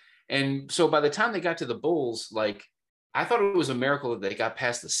ball. And so by the time they got to the Bulls, like I thought it was a miracle that they got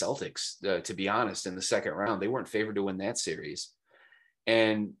past the Celtics, to be honest, in the second round. They weren't favored to win that series.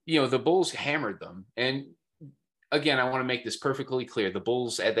 And, the Bulls hammered them. And again, I want to make this perfectly clear. The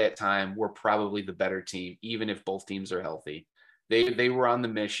Bulls at that time were probably the better team, even if both teams are healthy. They were on the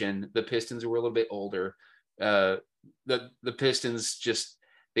mission. The Pistons were a little bit older. The Pistons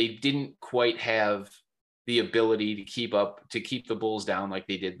they didn't quite have the ability to keep the Bulls down like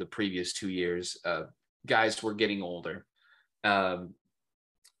they did the previous 2 years. Guys were getting older. But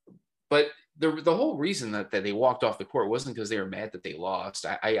the whole reason that they walked off the court wasn't because they were mad that they lost.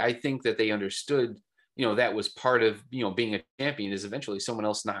 I think that they understood, that was part of, being a champion is eventually someone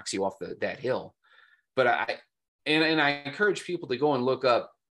else knocks you off that hill. But I encourage people to go and look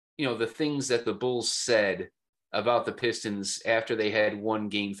up, the things that the Bulls said about the Pistons after they had won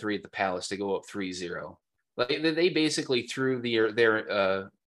Game 3 at the Palace to go up 3-0. Like they basically threw the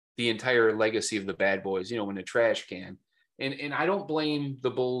entire legacy of the bad boys, in the trash can. And I don't blame the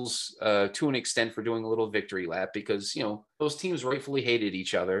Bulls to an extent for doing a little victory lap, because, those teams rightfully hated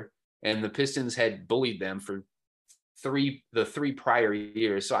each other, and the Pistons had bullied them for the three prior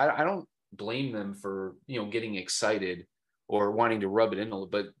years. So I don't blame them for, getting excited or wanting to rub it in a little,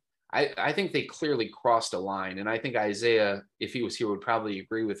 but I think they clearly crossed a line. And I think Isiah, if he was here, would probably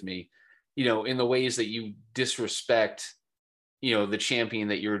agree with me, in the ways that you disrespect, the champion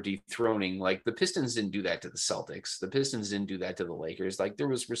that you're dethroning. Like the Pistons didn't do that to the Celtics. The Pistons didn't do that to the Lakers. Like there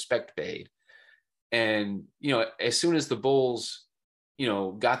was respect paid. And, as soon as the Bulls,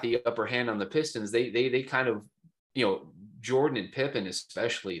 got the upper hand on the Pistons, they kind of, Jordan and Pippen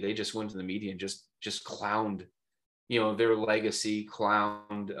especially, they just went to the media and just clowned, their legacy,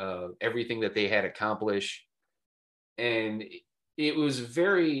 clowned everything that they had accomplished. And it was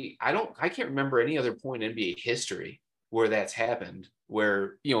I can't remember any other point in NBA history where that's happened,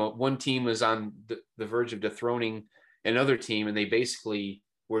 where, one team was on the verge of dethroning another team, and they basically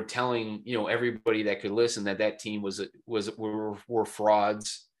were telling, everybody that could listen that team were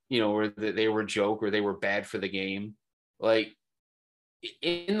frauds, or that they were a joke, or they were bad for the game. Like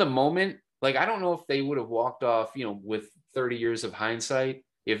in the moment, like, I don't know if they would have walked off, with 30 years of hindsight,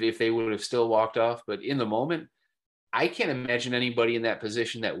 if they would have still walked off, but in the moment, I can't imagine anybody in that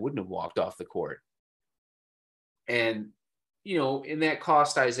position that wouldn't have walked off the court. And, and that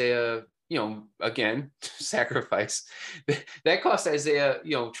cost Isiah, again, sacrifice. That cost Isiah,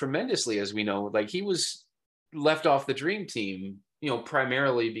 tremendously, as we know. Like he was left off the dream team,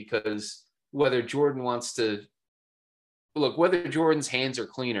 primarily because whether Jordan's hands are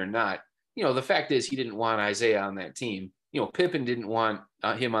clean or not, the fact is he didn't want Isiah on that team. Pippen didn't want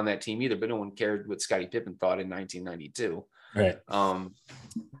him on that team either, but no one cared what Scottie Pippen thought in 1992. Right.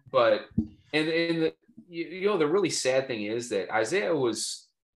 But the really sad thing is that Isiah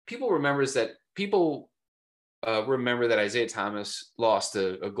people remember that Isiah Thomas lost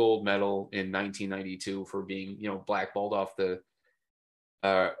a gold medal in 1992 for being, blackballed off the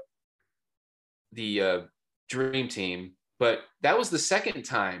dream team. But that was the second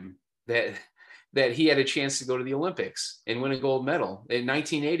time that he had a chance to go to the Olympics and win a gold medal. In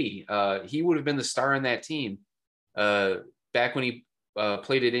 1980, he would have been the star in that team back when he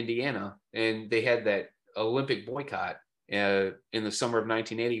played at Indiana, and they had that Olympic boycott in the summer of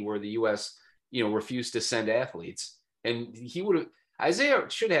 1980 where the U.S., refused to send athletes. And Isiah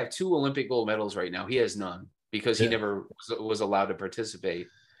should have 2 Olympic gold medals right now. He has none because he never was allowed to participate.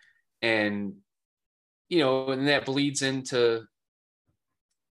 And, and that bleeds into,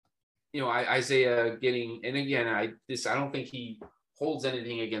 Isiah getting, and again, I don't think he holds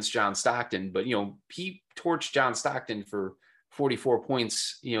anything against John Stockton, but, he torched John Stockton for 44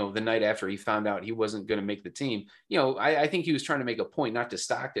 points, the night after he found out he wasn't going to make the team. I think he was trying to make a point, not to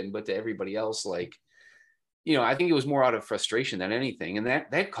Stockton, but to everybody else. Like, I think it was more out of frustration than anything. And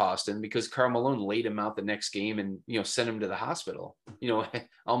that cost him, because Karl Malone laid him out the next game and, sent him to the hospital,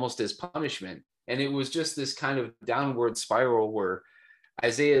 almost as punishment. And it was just this kind of downward spiral where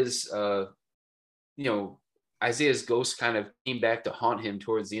Isaiah's ghost kind of came back to haunt him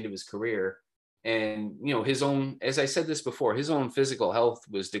towards the end of his career. And, his own, as I said this before, his own physical health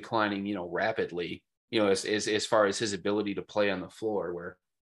was declining, rapidly, as far as his ability to play on the floor, where,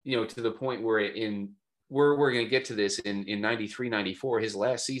 to the point where we're going to get to this in 93, 94, his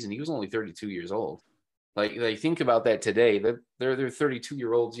last season, he was only 32 years old. Like think about that today. They're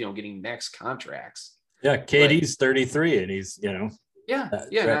 32-year-olds, getting max contracts. Yeah, KD's 33, and he's, Yeah.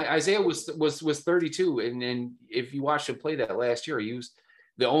 Right. And Isaiah was 32, and if you watched him play that last year, he was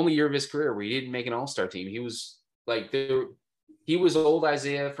the only year of his career where he didn't make an All-Star team. He was he was old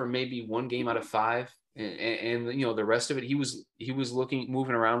Isaiah for maybe one game out of 5, and the rest of it, he was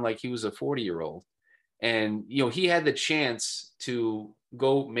moving around like he was a 40-year-old. And, he had the chance to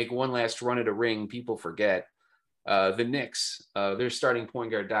go make one last run at a ring. People forget the Knicks, their starting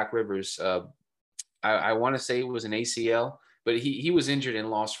point guard, Doc Rivers. I want to say it was an ACL, but he was injured and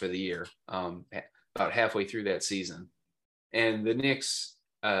lost for the year about halfway through that season. And the Knicks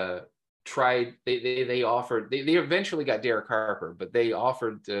tried, they offered, they eventually got Derek Harper, but they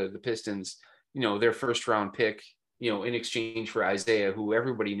offered the Pistons, their first round pick, in exchange for Isaiah, who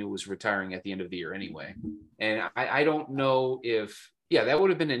everybody knew was retiring at the end of the year anyway. And I don't know if, that would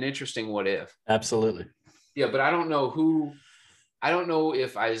have been an interesting what if. Absolutely. Yeah, but I don't know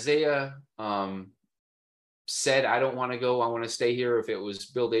if Isaiah said, I don't want to go, I want to stay here, if it was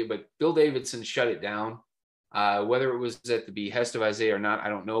Bill Davidson, but Bill Davidson shut it down. Whether it was at the behest of Isaiah or not, I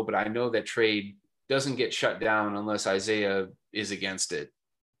don't know, but I know that trade doesn't get shut down unless Isaiah is against it.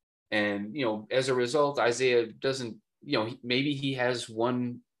 And, as a result, Isaiah doesn't, maybe he has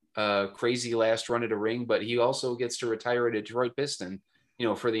one crazy last run at a ring, but he also gets to retire a Detroit Piston,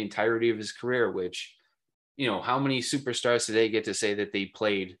 for the entirety of his career, which, how many superstars today get to say that they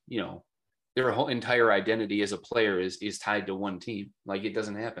played, their whole entire identity as a player is tied to one team? Like, it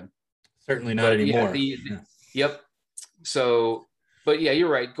doesn't happen. Certainly not anymore. Yep. So, but yeah, you're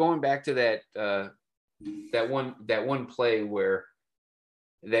right. Going back to that one play where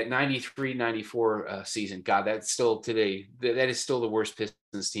that 93-94 season, God, that's still today, that is still the worst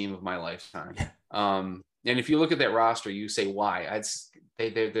Pistons team of my lifetime. And if you look at that roster, you say, why?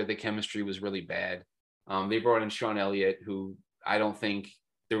 The chemistry was really bad. They brought in Sean Elliott, who I don't think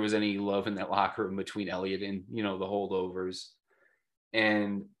there was any love in that locker room between Elliott and, the holdovers.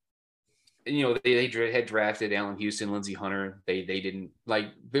 And, they had drafted Allen Houston, Lindsey Hunter. They didn't,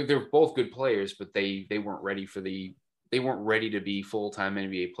 like, they're both good players, but they weren't ready to be full-time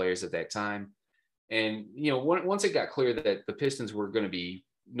NBA players at that time. And, once it got clear that the Pistons were going to be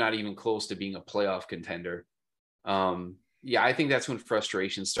not even close to being a playoff contender, I think that's when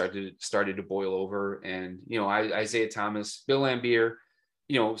frustration started to boil over. And, Isiah Thomas, Bill Laimbeer,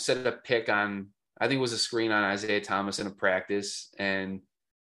 set a pick on, I think it was a screen on Isiah Thomas in a practice. And,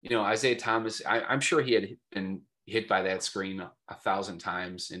 Isiah Thomas, I'm sure he had been hit by that screen 1,000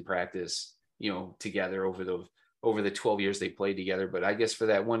 times in practice, together over the 12 years they played together. But I guess for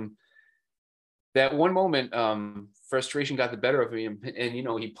that one moment, frustration got the better of him, and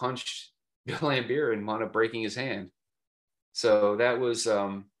he punched Bill Laimbeer and wound up breaking his hand. So that was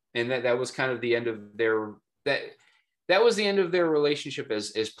and that was kind of the end of their that was the end of their relationship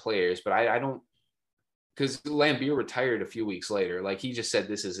as players. But I don't, because Laimbeer retired a few weeks later. Like, he just said,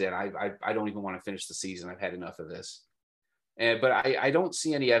 this is it. I don't even want to finish the season. I've had enough of this. But I don't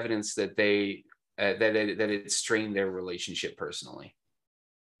see any evidence that that it strained their relationship personally.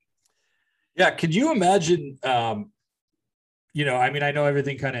 Yeah. Could you imagine, I know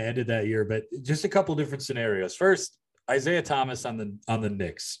everything kind of ended that year, but just a couple different scenarios. First, Isiah Thomas on the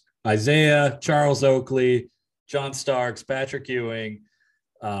Knicks. Isaiah, Charles Oakley, John Starks, Patrick Ewing.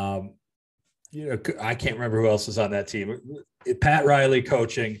 I can't remember who else was on that team. Pat Riley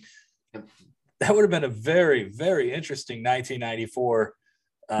coaching. That would have been a very, very interesting 1994.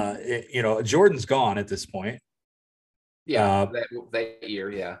 Jordan's gone at this point. Yeah, that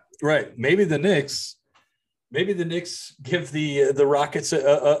year, yeah. Right. Maybe the Knicks give the Rockets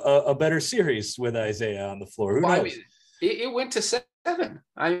a better series with Isaiah on the floor. Who knows? It went to 7.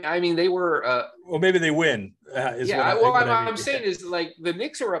 I mean, they were. Well, maybe they win. I'm saying is, like, the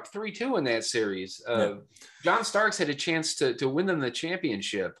Knicks are up 3-2 in that series. John Starks had a chance to win them the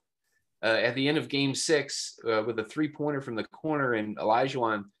championship at the end of Game 6 with a 3-pointer from the corner, and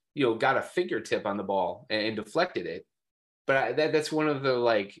Olajuwon, got a fingertip on the ball and deflected it. But that's one of the,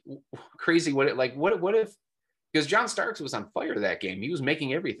 like, crazy what if, because John Starks was on fire that game. He was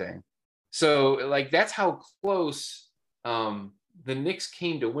making everything. So like that's how close the Knicks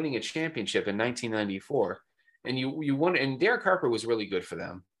came to winning a championship in 1994. And you won, and Derek Harper was really good for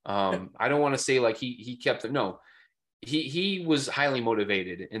them. I don't want to say like he kept them. No, he was highly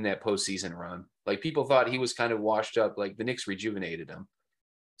motivated in that postseason run. Like people thought he was kind of washed up. Like the Knicks rejuvenated him.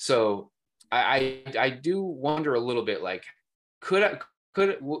 So I do wonder a little bit, like could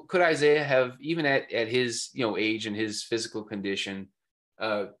Isiah have, even at his age and his physical condition,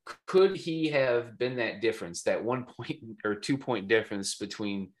 could he have been that difference, that 1 point or 2 point difference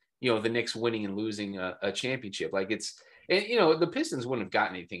between the Knicks winning and losing a championship? Like and the Pistons wouldn't have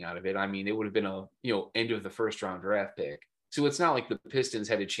gotten anything out of it. I mean, it would have been a end of the first round draft pick. So it's not like the Pistons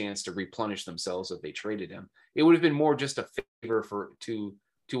had a chance to replenish themselves if they traded him. It would have been more just a favor to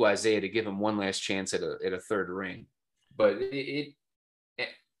Isiah to give him one last chance at a third ring. But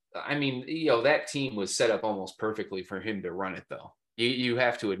I mean, that team was set up almost perfectly for him to run it, though. You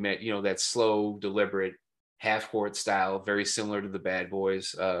have to admit, that slow, deliberate, half-court style, very similar to the Bad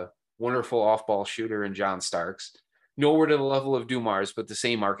Boys. Wonderful off-ball shooter in John Starks. Nowhere to the level of Dumars, but the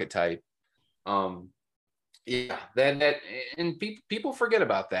same archetype. Yeah, that and people forget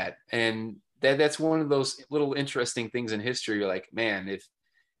about that, and that's one of those little interesting things in history. You're like, man,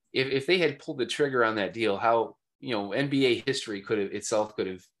 if they had pulled the trigger on that deal, how NBA history could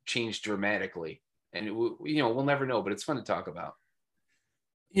have changed dramatically, and we'll never know. But it's fun to talk about.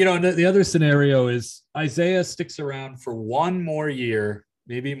 The other scenario is Isiah sticks around for one more year,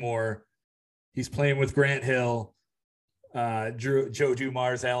 maybe more. He's playing with Grant Hill, Joe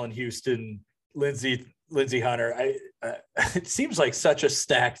Dumars, Allen Houston, Lindsey Hunter. It seems like such a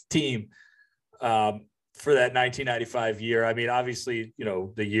stacked team for that 1995 year. I mean, obviously,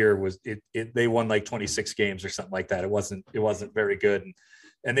 the year was they won like 26 games or something like that. It wasn't very good,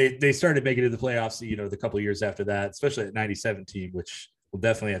 and they started making it to the playoffs. The couple of years after that, especially that 97 team, which we'll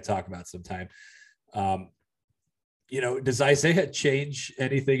definitely have to talk about sometime. Does Isiah change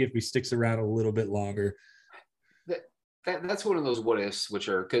anything if he sticks around a little bit longer? That's one of those what ifs, which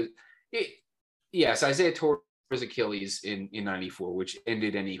are because yes, Isiah tore his Achilles in 94, which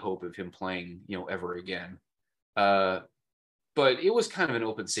ended any hope of him playing, ever again. But it was kind of an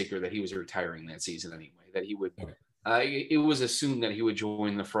open secret that he was retiring that season anyway, that he would, it was assumed that he would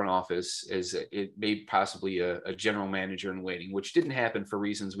join the front office as it may possibly a general manager in waiting, which didn't happen for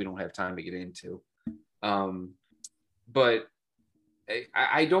reasons we don't have time to get into. But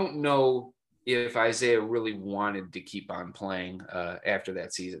I don't know if Isiah really wanted to keep on playing after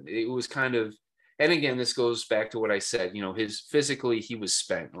that season. It was kind of, and again, this goes back to what I said, physically he was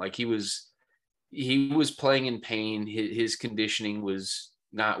spent. Like he was playing in pain. His conditioning was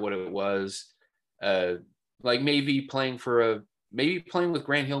not what it was. Like maybe playing with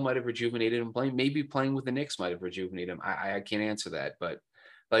Grant Hill might have rejuvenated him. Maybe playing with the Knicks might have rejuvenated him. I can't answer that, but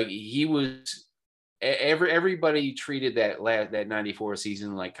like he was, everybody treated that 94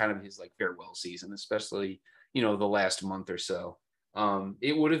 season like kind of his like farewell season, especially, the last month or so.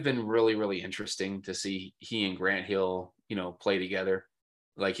 It would have been really, really interesting to see he and Grant Hill, play together,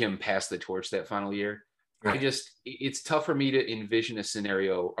 like him pass the torch that final year. Right. It's tough for me to envision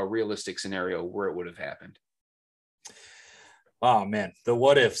a realistic scenario where it would have happened. Oh man, the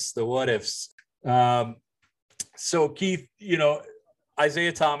what ifs. So Keith,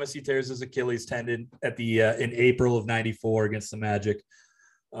 Isiah Thomas, he tears his Achilles tendon at in April of 94 against the Magic,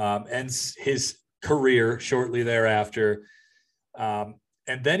 ends his career shortly thereafter. And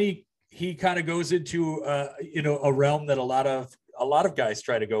then he kind of goes into a realm that a lot of guys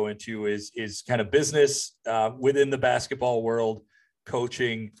try to go into is kind of business within the basketball world,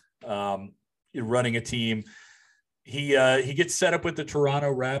 coaching, running a team. He gets set up with the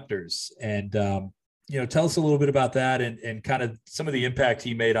Toronto Raptors, and tell us a little bit about that and kind of some of the impact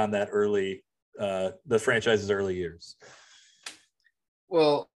he made on that the franchise's early years.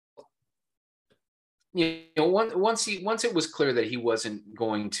 Well, once it was clear that he wasn't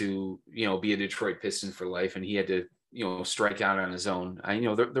going to, be a Detroit Piston for life, and he had to, strike out on his own.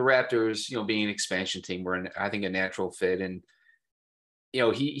 The Raptors, being an expansion team, were, I think, a natural fit, and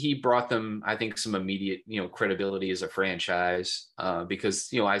he brought them, I think, some immediate, credibility as a franchise because,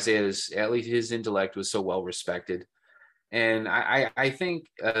 Isiah's, at least his intellect was so well respected. And I think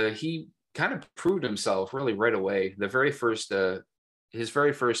he kind of proved himself really right away. His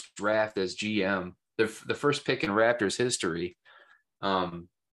very first draft as GM, the first pick in Raptors history.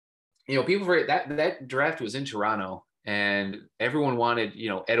 People forget that draft was in Toronto, and everyone wanted,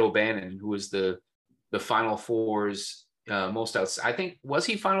 Ed O'Bannon, who was the Final Four's I think, was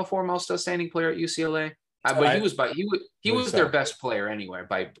he Final Four most outstanding player at UCLA? But he was their best player anyway,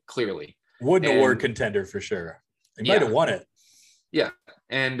 clearly. Wooden award contender for sure. He might have won it. Yeah.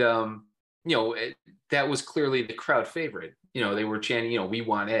 And that was clearly the crowd favorite. They were chanting, we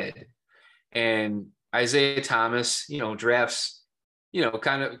want Ed. And Isiah Thomas, drafts,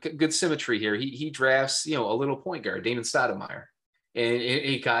 kind of good symmetry here. He drafts, a little point guard, Damon Stoudemire, and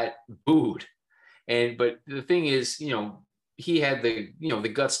he got booed. But the thing is, he had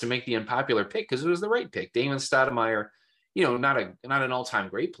the guts to make the unpopular pick because it was the right pick. Damon Stoudemire, not an all-time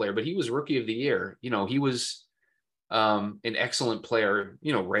great player, but he was rookie of the year. He was an excellent player,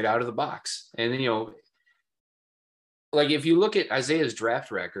 right out of the box. And like if you look at Isaiah's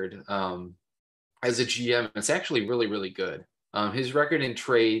draft record as a GM, it's actually really, really good. His record in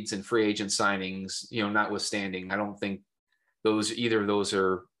trades and free agent signings, notwithstanding, I don't think either of those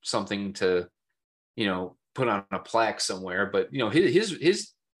are something to, put on a plaque somewhere. But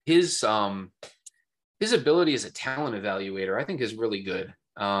his ability as a talent evaluator, I think, is really good.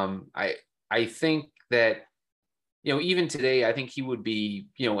 I think that even today, I think he would be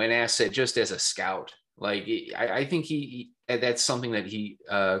an asset just as a scout. Like I think that's something that he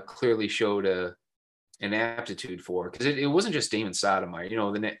clearly showed an aptitude for, because it wasn't just Damon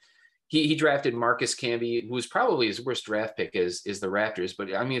Stoudemire. He drafted Marcus Camby, who was probably his worst draft pick is the Raptors.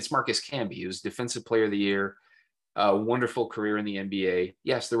 But I mean, it's Marcus Camby. He was Defensive Player of the Year, a wonderful career in the NBA.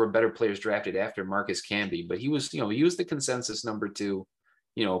 Yes, there were better players drafted after Marcus Camby, but he was the consensus number 2,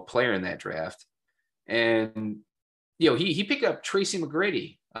 player in that draft. And he picked up Tracy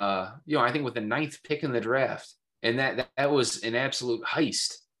McGrady, I think with the 9th pick in the draft, and that was an absolute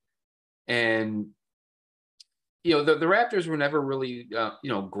heist. And the Raptors were never really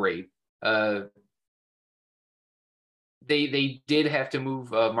great. They did have to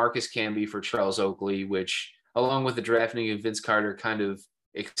move Marcus Camby for Charles Oakley, which, along with the drafting of Vince Carter, kind of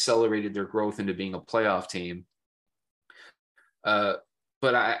accelerated their growth into being a playoff team. But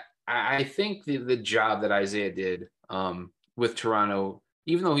I think the job that Isiah did with Toronto,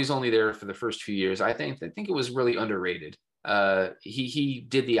 even though he's only there for the first few years, I think it was really underrated. He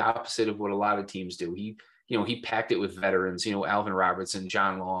did the opposite of what a lot of teams do. He packed it with veterans, Alvin Robertson,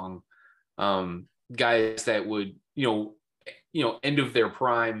 John Long, guys that would, end of their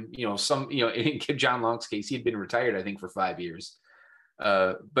prime, in John Long's case, he had been retired, I think, for 5 years.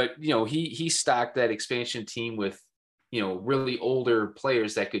 But he stocked that expansion team with, really older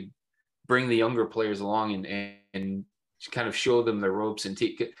players that could bring the younger players along and kind of show them the ropes. And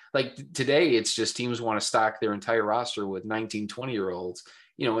like today, it's just teams want to stock their entire roster with 19, 20-year-olds.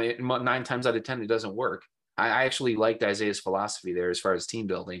 9 times out of 10, it doesn't work. I actually liked Isaiah's philosophy there as far as team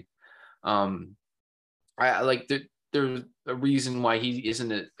building. I like there's a reason why he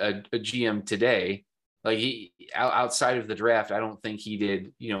isn't a GM today. Like outside of the draft, I don't think he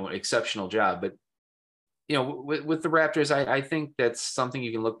did, an exceptional job. But, with the Raptors, I think that's something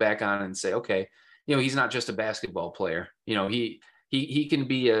you can look back on and say, okay, he's not just a basketball player. He can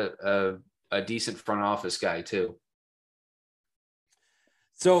be a decent front office guy too.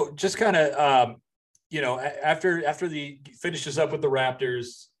 So just kind of, after he finishes up with the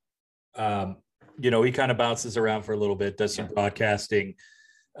Raptors, he kind of bounces around for a little bit, does some broadcasting.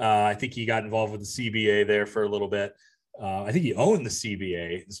 I think he got involved with the CBA there for a little bit. I think he owned the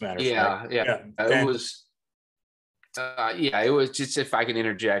CBA, as a matter of fact. Yeah. It was, it was just, if I can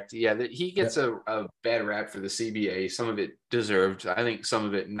interject, he gets a bad rap for the CBA. Some of it deserved. I think some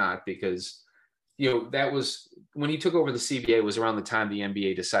of it not, because, that was when he took over the CBA was around the time the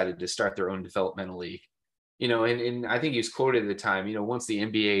NBA decided to start their own developmental league. And I think he was quoted at the time, once the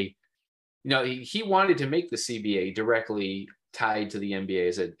NBA, he wanted to make the CBA directly tied to the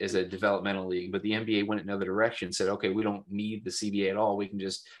NBA as a developmental league, but the NBA went another direction, said, okay, we don't need the CBA at all. We can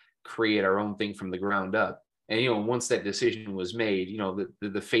just create our own thing from the ground up. And, once that decision was made,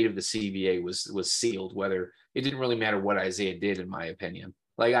 the fate of the CBA was sealed, whether it didn't really matter what Isiah did, in my opinion.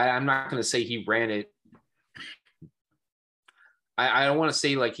 Like, I'm not going to say he ran it. I don't want to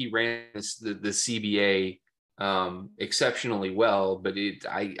say like he ran the CBA exceptionally well, but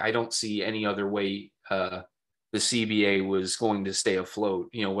I don't see any other way the CBA was going to stay afloat,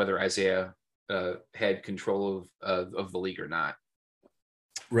 whether Isiah had control of the league or not.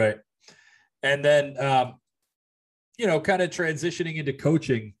 Right. And then, kind of transitioning into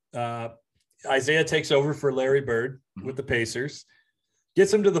coaching, Isiah takes over for Larry Bird with the Pacers,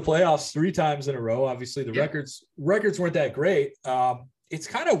 gets him to the playoffs 3 times in a row. Obviously the records weren't that great. It's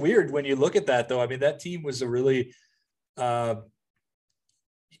kind of weird when you look at that, though. I mean, that team was a really kind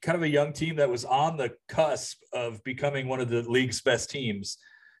of a young team that was on the cusp of becoming one of the league's best teams.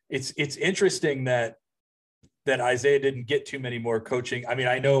 It's interesting that Isiah didn't get too many more coaching. I mean,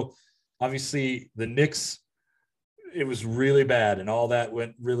 I know obviously the Knicks, it was really bad and all that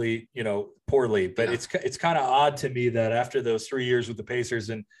went really, poorly, but it's kind of odd to me that after those 3 years with the Pacers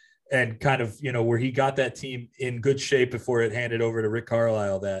and and kind of, where he got that team in good shape before it handed over to Rick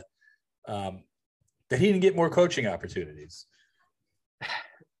Carlisle, that he didn't get more coaching opportunities.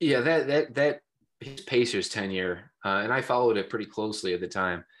 Yeah, that his Pacers tenure, and I followed it pretty closely at the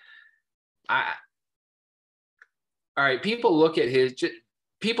time. All right, people look at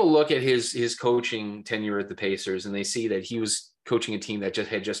his coaching tenure at the Pacers, and they see that he was coaching a team that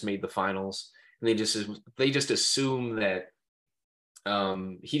had just made the finals, and they just assume that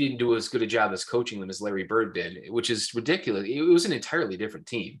he didn't do as good a job as coaching them as Larry Bird did, which is ridiculous. It was an entirely different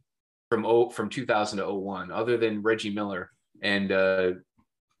team from 2000 to 01, other than Reggie Miller and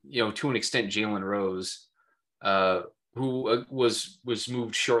to an extent Jalen Rose, who was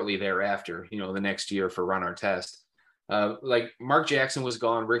moved shortly thereafter, the next year for Ron Artest. Like Mark Jackson was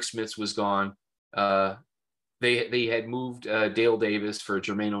gone, Rick Smits was gone. They had moved Dale Davis for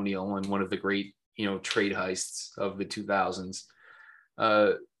Jermaine O'Neal in one of the great trade heists of the 2000s.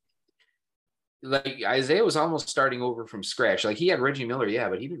 Like Isiah was almost starting over from scratch. Like he had Reggie Miller, yeah,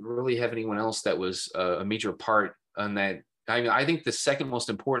 but he didn't really have anyone else that was a major part on that. I mean, I think the second most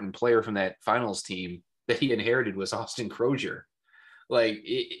important player from that finals team that he inherited was Austin Crozier.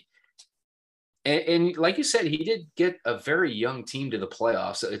 And like you said, he did get a very young team to the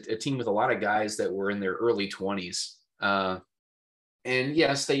playoffs, a team with a lot of guys that were in their early 20s. And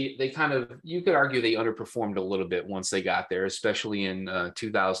yes, they kind of, you could argue they underperformed a little bit once they got there, especially in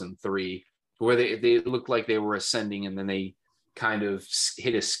 2003, where they looked like they were ascending, and then they kind of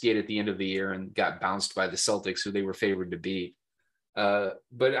hit a skid at the end of the year and got bounced by the Celtics, who they were favored to beat.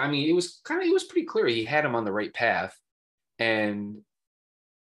 But I mean, it was pretty clear he had him on the right path. And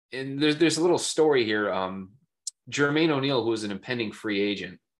there's a little story here. Jermaine O'Neal, who was an impending free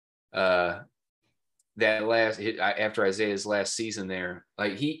agent, after Isiah's last season there,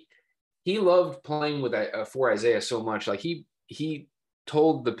 like he loved playing with for Isiah so much. Like he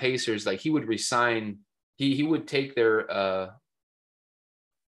told the Pacers like he would resign. He would take their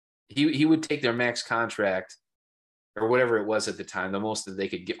he would take their max contract or whatever it was at the time, the most that they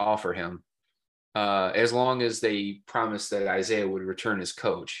could offer him, as long as they promised that Isiah would return as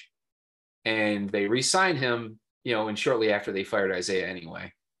coach. And they re-signed him, and shortly after they fired Isiah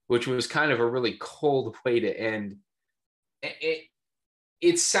anyway, which was kind of a really cold way to end.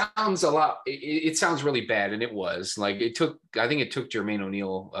 It sounds it sounds really bad, and it was. Like I think it took Jermaine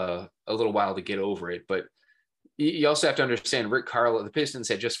O'Neal a little while to get over it, but you also have to understand Rick Carlisle, the Pistons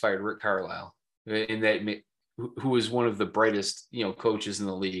had just fired Rick Carlisle, who was one of the brightest, coaches in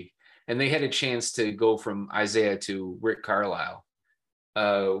the league. And they had a chance to go from Isiah to Rick Carlisle,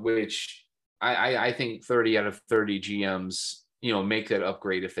 which I think 30 out of 30 GMs, make that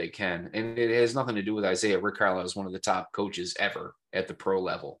upgrade if they can. And it has nothing to do with Isiah. Rick Carlisle is one of the top coaches ever at the pro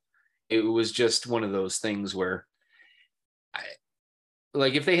level. It was just one of those things where,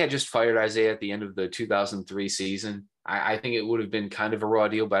 if they had just fired Isiah at the end of the 2003 season, I think it would have been kind of a raw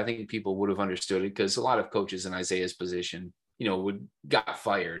deal, but I think people would have understood it, because a lot of coaches in Isiah's position, got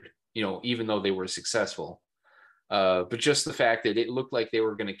fired, even though they were successful. But just the fact that it looked like they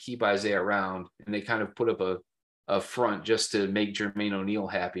were going to keep Isiah around, and they kind of put up a front just to make Jermaine O'Neal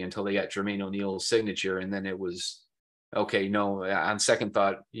happy until they got Jermaine O'Neal's signature. And then it was, okay, no, on second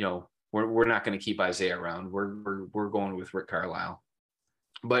thought, we're not going to keep Isiah around. We're going with Rick Carlisle.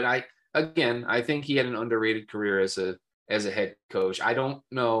 But I think he had an underrated career as a head coach. I don't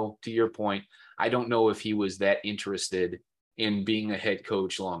know, to your point, I don't know if he was that interested in being a head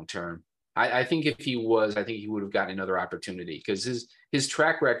coach long-term. I think if he was, I think he would have gotten another opportunity, because his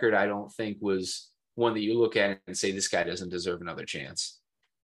track record, I don't think, was one that you look at and say, this guy doesn't deserve another chance.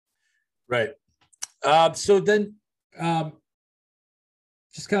 Right. So then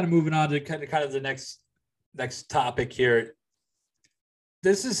just kind of moving on to kind of the next topic here.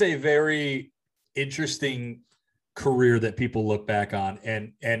 This is a very interesting career that people look back on,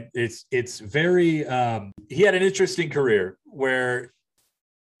 and it's very he had an interesting career where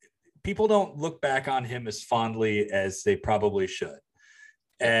people don't look back on him as fondly as they probably should.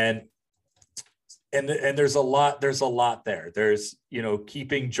 And there's a lot there. There's,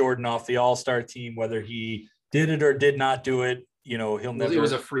 keeping Jordan off the All-Star team, whether he did it or did not do it, he'll never. It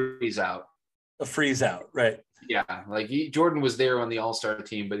was a freeze out. A freeze out, right? Yeah, Jordan was there on the All-Star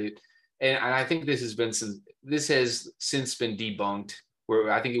team, but and I think this has since been debunked,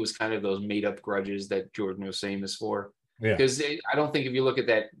 where I think it was kind of those made up grudges that Jordan was famous for. Yeah. Because I don't think, if you look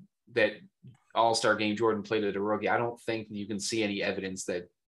at that All-Star game Jordan played at a rookie, I don't think you can see any evidence that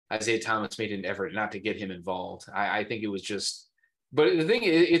Isiah Thomas made an effort not to get him involved. I think it was just, but the thing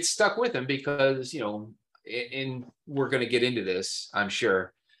is, it stuck with him because, and we're going to get into this, I'm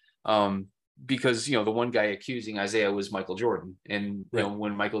sure. because, you know, the one guy accusing Isiah was Michael Jordan. And, Right. you know,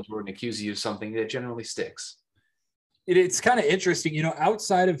 when Michael Jordan accuses you of something, that generally sticks. It's kind of interesting, you know,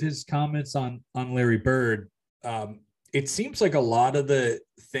 outside of his comments on Larry Bird, it seems like a lot of the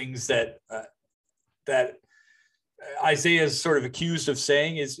things that Isiah is sort of accused of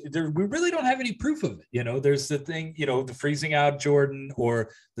saying is we really don't have any proof of it. You know, there's the thing, you know, the freezing out Jordan,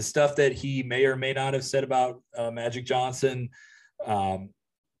 or the stuff that he may or may not have said about Magic Johnson.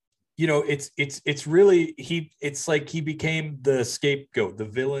 You know, it's really, it's like he became the scapegoat, the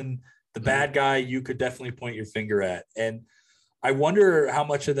villain, the bad guy you could definitely point your finger at. And I wonder how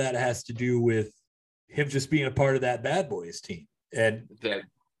much of that has to do with him just being a part of that Bad Boys team. And That,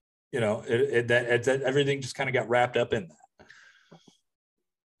 you know, that everything just kind of got wrapped up in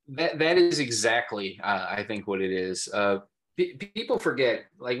that. that is exactly, I think, what it is. People forget,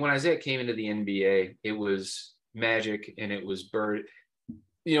 like when Isiah came into the NBA, it was Magic and it was Bird.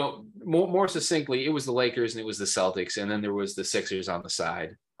 You know, more succinctly, it was the Lakers and it was the Celtics, and then there was the Sixers on the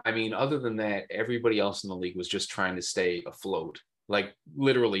side. I mean, other than that, everybody else in the league was just trying to stay afloat, like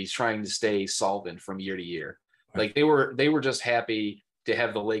literally trying to stay solvent from year to year. Right. Like they were just happy to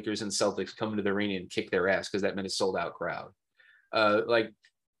have the Lakers and Celtics come into the arena and kick their ass because that meant a sold out crowd.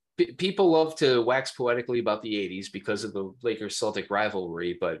 People love to wax poetically about the 80s because of the Lakers Celtic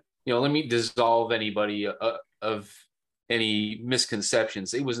rivalry, but, you know, let me dissolve anybody of any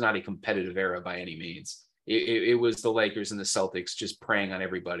misconceptions. It was not a competitive era by any means. It was the Lakers and the Celtics just preying on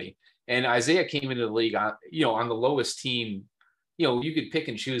everybody. And Isiah came into the league on, you know, on the lowest team. You know, you could pick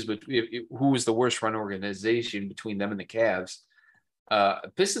and choose, but who was the worst run organization between them and the Cavs?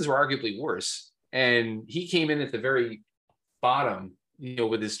 Pistons were arguably worse. And he came in at the very bottom, you know,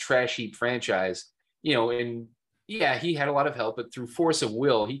 with his trash heap franchise, you know, and yeah, he had a lot of help, but through force of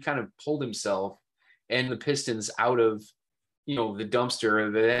will, he kind of pulled himself and the Pistons out of, you know, the dumpster,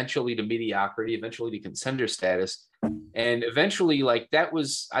 eventually to mediocrity, eventually to contender status. And eventually, like, that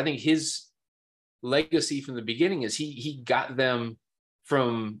was, I think, his legacy from the beginning, is he got them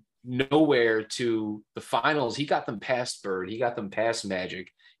from nowhere to the finals. He got them past Bird. He got them past Magic.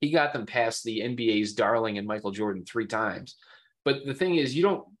 He got them past the NBA's darling and Michael Jordan 3 times. But the thing is,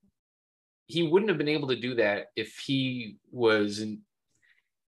 he wouldn't have been able to do that if he was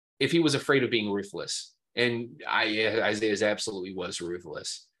afraid of being ruthless. And Isiah absolutely was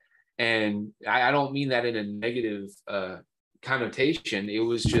ruthless. And I don't mean that in a negative connotation. It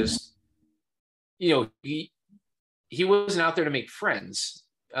was just, you know, he wasn't out there to make friends.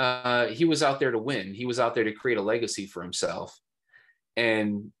 He was out there to win. He was out there to create a legacy for himself.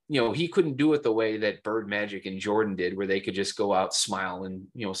 And, you know, he couldn't do it the way that Bird, Magic, and Jordan did, where they could just go out, smile, and,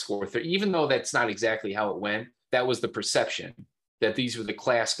 you know, score 30. Even though that's not exactly how it went, that was the perception, that these were the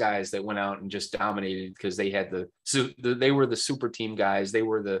class guys that went out and just dominated because they had they were the super team guys. They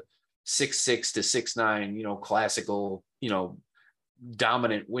were the 6'6" to 6'9", you know, classical, you know,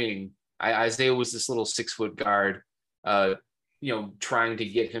 dominant wing. Isiah was this little 6-foot guard, you know, trying to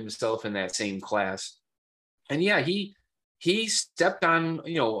get himself in that same class. And yeah, he stepped on,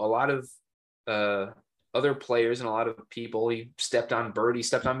 you know, a lot of other players and a lot of people. He stepped on Bird, he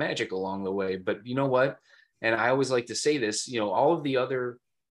stepped on Magic along the way. But you know what? And I always like to say this, you know, all of the other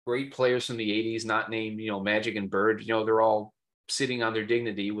great players from the 80s, not named, you know, Magic and Bird, you know, they're all sitting on their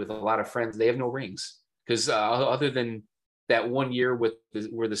dignity with a lot of friends. They have no rings because other than that one year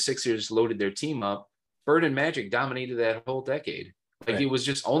where the Sixers loaded their team up, Bird and Magic dominated that whole decade. Like, right. It was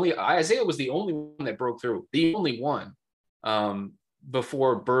just only Isiah was the only one that broke through, the only one,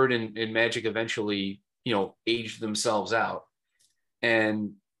 before Bird and Magic eventually, you know, aged themselves out.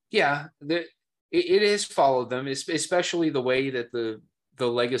 And yeah, it has followed them, especially the way that the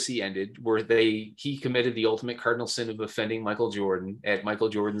legacy ended, where he committed the ultimate cardinal sin of offending Michael Jordan at Michael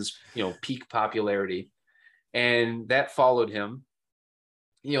Jordan's, you know, peak popularity. And that followed him,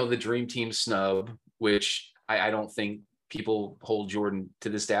 you know, the Dream Team snub, which I don't think people hold Jordan to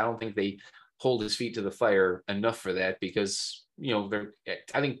this day. I don't think they hold his feet to the fire enough for that, because, you know,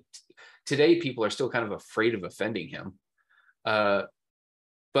 I think today people are still kind of afraid of offending him.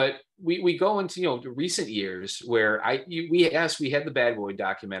 But we go into, you know, recent years where we had the Bad Boy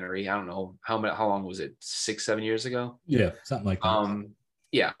documentary. I don't know how long was it, 6-7 years ago? Yeah, something like that.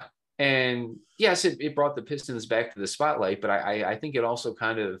 Yeah. And yes, it brought the Pistons back to the spotlight, but I think it also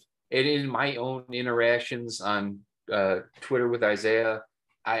kind of, in my own interactions on Twitter with Isiah,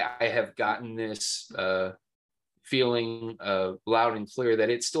 I have gotten this feeling loud and clear that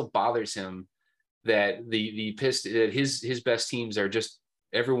it still bothers him that the Pistons, that his best teams are just,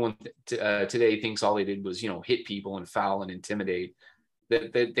 everyone today thinks all they did was, you know, hit people and foul and intimidate.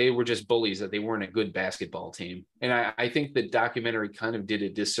 that they were just bullies, that they weren't a good basketball team. And I think the documentary kind of did a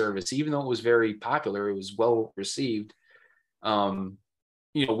disservice, even though it was very popular, it was well received.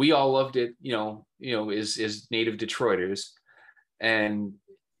 We all loved it, as native Detroiters. And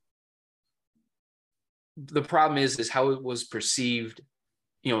the problem is how it was perceived,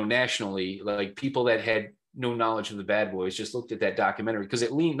 nationally. Like, people that had no knowledge of the Bad Boys just looked at that documentary, because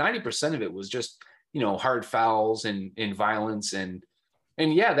 90% of it was just, hard fouls and violence. And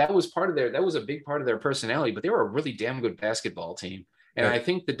yeah, that was a big part of their personality, but they were a really damn good basketball team. And right. I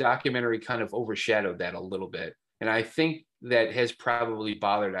think the documentary kind of overshadowed that a little bit. And I think that has probably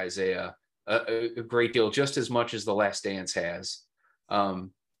bothered Isiah a great deal, just as much as The Last Dance has.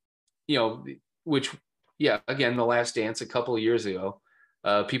 Again, The Last Dance a couple of years ago,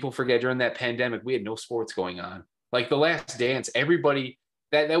 people forget, during that pandemic, we had no sports going on. Like, The Last Dance, everybody,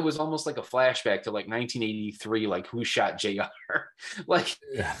 that was almost like a flashback to like 1983, like Who Shot JR? Like,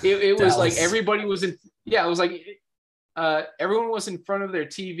 it was like everybody was in, it was like everyone was in front of their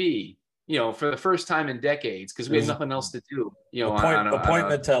TV, for the first time in decades, because we had nothing else to do,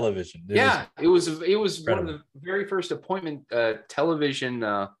 appointment television. It was incredible. One of the very first appointment television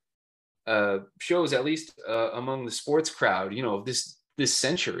shows, at least among the sports crowd, of this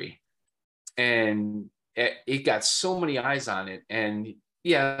century. And it got so many eyes on it. And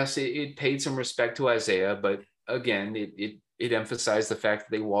yes, it paid some respect to Isiah, but again, it emphasized the fact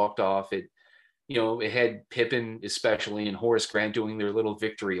that they walked off. It had Pippen, especially, and Horace Grant doing their little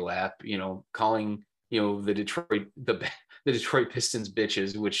victory lap, calling, the Detroit Pistons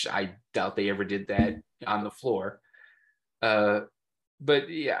bitches, which I doubt they ever did that on the floor. But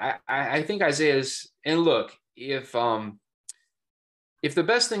yeah, I think Isiah's, and look, if the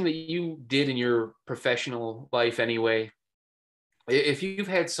best thing that you did in your professional life anyway, if you've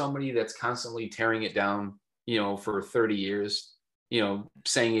had somebody that's constantly tearing it down, for 30 years,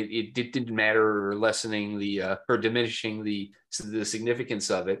 saying it didn't matter, or lessening or diminishing the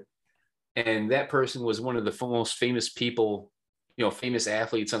significance of it, and that person was one of the most famous people, famous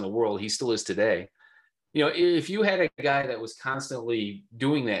athletes in the world, he still is today. If you had a guy that was constantly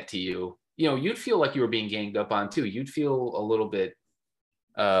doing that to you, you'd feel like you were being ganged up on too. You'd feel a little bit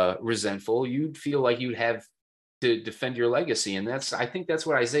resentful. You'd feel like you'd have to defend your legacy. And I think that's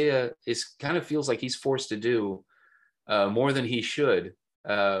what Isiah kind of feels like he's forced to do more than he should,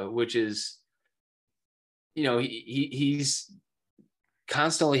 which is, he's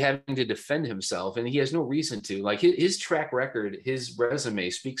constantly having to defend himself, and he has no reason to. Like, his track record, his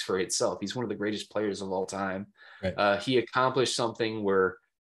resume speaks for itself. He's one of the greatest players of all time. Right. He accomplished something where,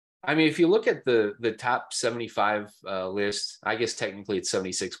 I mean, if you look at the top 75 list, I guess technically it's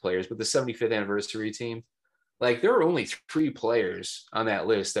 76 players, but the 75th anniversary team, like, there are only 3 players on that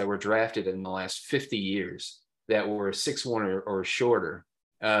list that were drafted in the last 50 years that were 6'1" or shorter.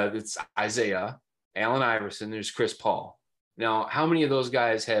 It's Isiah, Allen Iverson, there's Chris Paul. Now, how many of those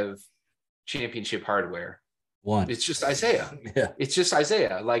guys have championship hardware? One. It's just Isiah. Yeah. It's just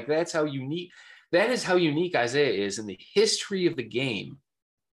Isiah. Like, that is how unique Isiah is in the history of the game.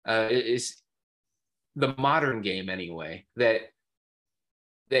 Is the modern game anyway, that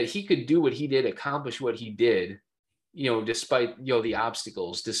he could do what he did, accomplish what he did, despite, the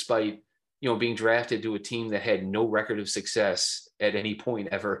obstacles, despite, being drafted to a team that had no record of success at any point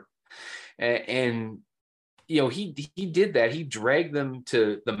ever. And he did that. He dragged them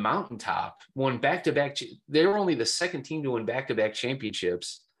to the mountaintop, won back-to-back. They were only the second team to win back-to-back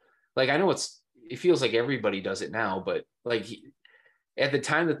championships. Like, I know it feels like everybody does it now, but like, at the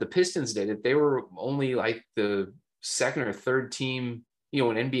time that the Pistons did it, they were only like the second or third team, in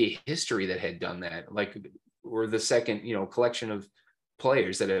NBA history that had done that. Like, we're the second, collection of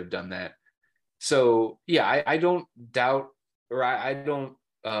players that have done that. So yeah, I don't doubt, or I don't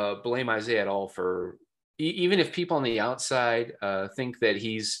blame Isiah at all for, even if people on the outside think that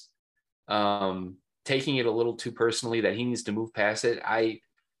he's taking it a little too personally, that he needs to move past it. I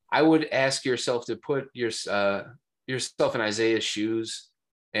would ask yourself to put yourself in Isiah's shoes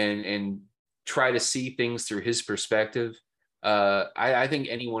and try to see things through his perspective. I think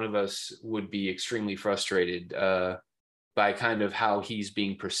any one of us would be extremely frustrated by kind of how he's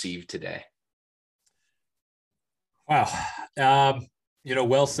being perceived today. Wow.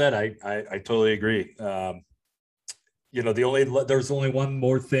 Well said. I totally agree. There's only one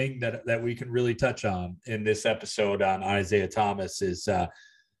more thing that we can really touch on in this episode on Isiah Thomas is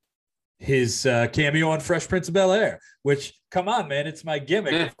his cameo on Fresh Prince of Bel-Air, which, come on, man, it's my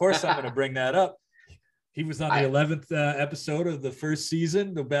gimmick. Of course I'm going to bring that up. He was on the 11th episode of the first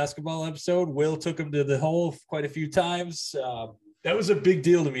season, the basketball episode. Will took him to the hole quite a few times. That was a big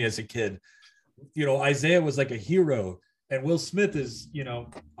deal to me as a kid. Isiah was like a hero And Will Smith is,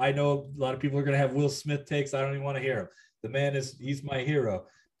 I know a lot of people are going to have Will Smith takes. I don't even want to hear him. The man he's my hero.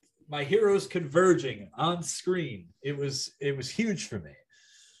 My heroes converging on screen. It was huge for me.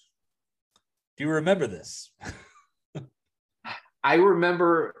 Do you remember this? I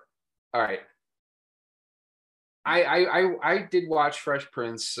remember. All right. I did watch Fresh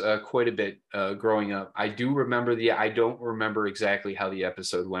Prince quite a bit growing up. I do remember I don't remember exactly how the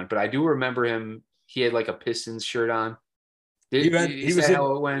episode went, but I do remember him. He had like a Pistons shirt on. Is that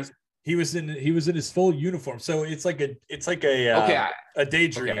how it went? He was in his full uniform. So it's like a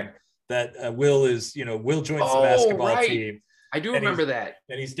daydream that Will joins the basketball team. I do remember that.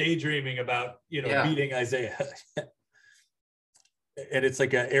 And he's daydreaming about, beating Isiah. And it's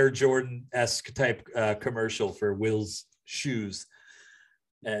like a Air Jordan-esque type commercial for Will's shoes.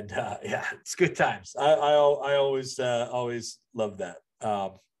 And it's good times. I always loved that.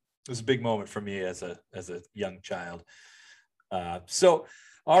 It was a big moment for me as a young child. So,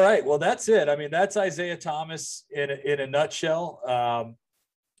 all right, well, that's it. I mean, that's Isiah Thomas in a nutshell.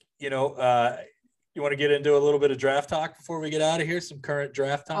 You want to get into a little bit of draft talk before we get out of here? Some current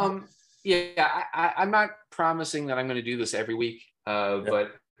draft talk? I'm not promising that I'm going to do this every week,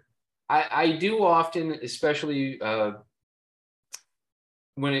 but I do often, especially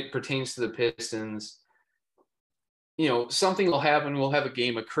when it pertains to the Pistons, something will happen. We'll have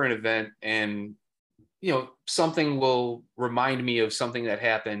a current event, and something will remind me of something that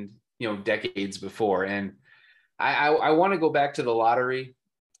happened, decades before. And I want to go back to the lottery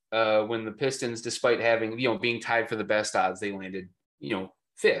when the Pistons, despite having, being tied for the best odds, they landed,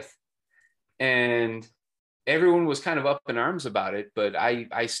 fifth. And everyone was kind of up in arms about it. But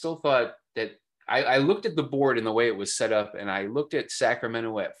I still thought that I looked at the board and the way it was set up, and I looked at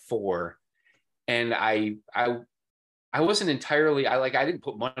Sacramento at 4, and I wasn't entirely, I didn't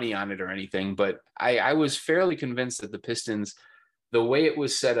put money on it or anything, but I was fairly convinced that the Pistons, the way it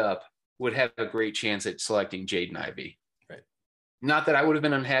was set up, would have a great chance at selecting Jaden Ivey. Right. Not that I would have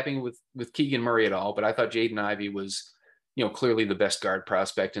been unhappy with Keegan Murray at all, but I thought Jaden Ivey was, clearly the best guard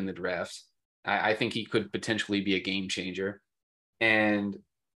prospect in the draft. I think he could potentially be a game changer. And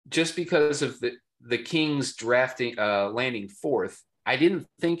just because of the Kings drafting, landing 4th, I didn't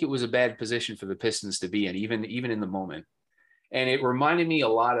think it was a bad position for the Pistons to be in, even in the moment. And it reminded me a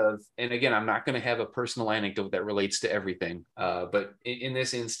lot of, and again, I'm not going to have a personal anecdote that relates to everything, but in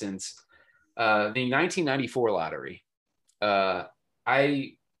this instance, the 1994 lottery. As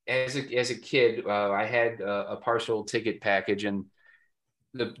a kid, I had a partial ticket package, and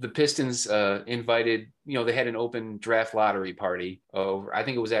the Pistons invited, they had an open draft lottery party over, I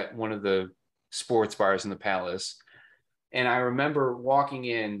think it was at one of the sports bars in the Palace. And I remember walking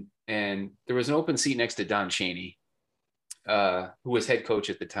in, and there was an open seat next to Don Chaney, who was head coach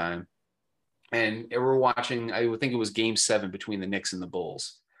at the time. And we're watching, I would think it was game 7 between the Knicks and the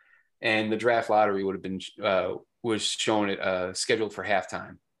Bulls. And the draft lottery would have been, was shown scheduled for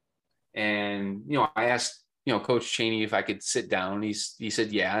halftime. And, I asked, Coach Chaney if I could sit down. He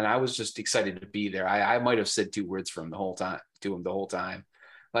said, yeah. And I was just excited to be there. I might've said 2 words to him the whole time.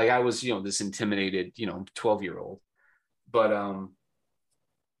 Like I was, this intimidated, 12-year-old. But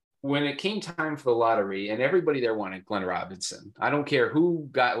when it came time for the lottery, and everybody there wanted Glenn Robinson, I don't care who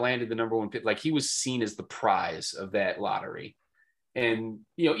landed the number 1 pick, like he was seen as the prize of that lottery. And,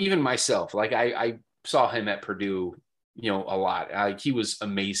 even myself, like I saw him at Purdue, a lot. He was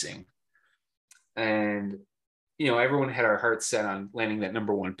amazing. And, everyone had our hearts set on landing that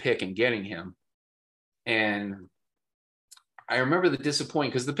number 1 pick and getting him. And I remember the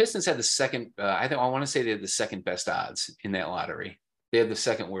disappointment because the Pistons had the second, I want to say they had the second best odds in that lottery. They had the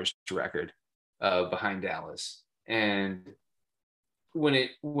second worst record behind Dallas. And when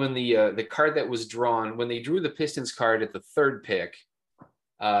the card that was drawn, when they drew the Pistons card at the 3rd pick,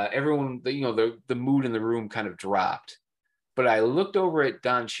 everyone, the mood in the room kind of dropped. But I looked over at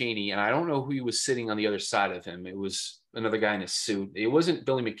Don Chaney, and I don't know who he was sitting on the other side of him. It was another guy in a suit. It wasn't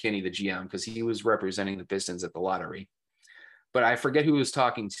Billy McKinney, the GM, because he was representing the Pistons at the lottery. But I forget who he was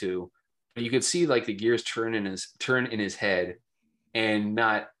talking to. But you could see like the gears turn in his head, and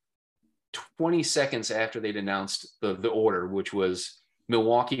not 20 seconds after they'd announced the order, which was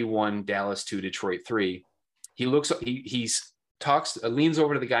Milwaukee 1, Dallas 2, Detroit 3. He looks, he leans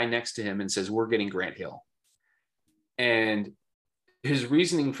over to the guy next to him and says, "We're getting Grant Hill." And his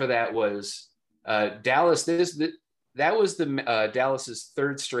reasoning for that was Dallas. That was Dallas's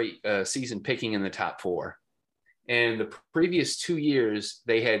 3rd straight season picking in the top 4. And the previous 2 years,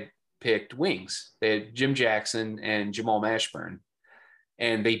 they had picked wings. They had Jim Jackson and Jamal Mashburn,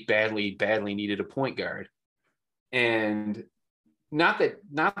 and they badly needed a point guard. And not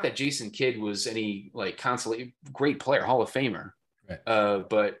that Jason Kidd was any like consolation, great player, Hall of Famer, right.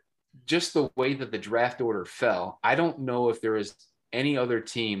 but just the way that the draft order fell, I don't know if there is any other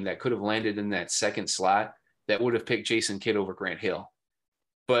team that could have landed in that second slot that would have picked Jason Kidd over Grant Hill.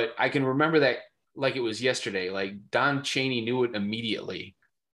 But I can remember that like it was yesterday. Like Don Chaney knew it immediately.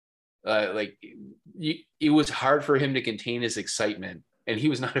 It was hard for him to contain his excitement, and he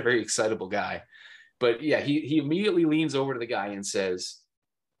was not a very excitable guy. But yeah, he immediately leans over to the guy and says,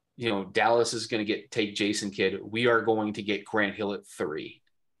 Dallas is going to take Jason Kidd. We are going to get Grant Hill at 3,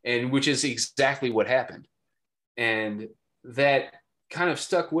 and which is exactly what happened. And that kind of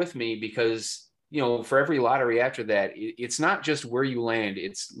stuck with me because, for every lottery after that, it's not just where you land.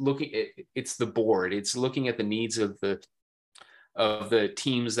 It's the board. It's looking at the needs of the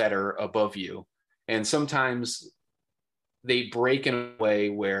teams that are above you. And sometimes they break in a way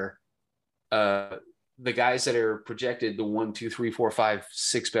where the guys that are projected the 1, 2, 3, 4, 5,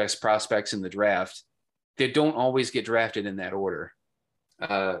 6 best prospects in the draft, they don't always get drafted in that order.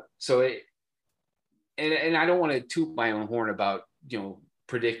 And I don't want to toot my own horn about,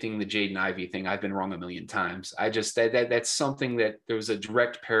 predicting the Jaden Ivey thing. I've been wrong a million times. I just, that's something that there was a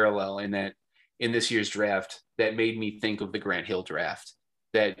direct parallel in this year's draft that made me think of the Grant Hill draft,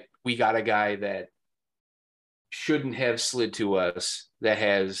 that we got a guy that shouldn't have slid to us, that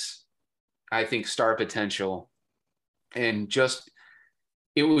has, I think, star potential. And just,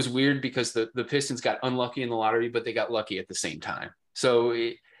 it was weird because the Pistons got unlucky in the lottery, but they got lucky at the same time. So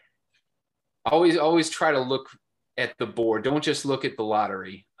always try to look at the board. Don't just look at the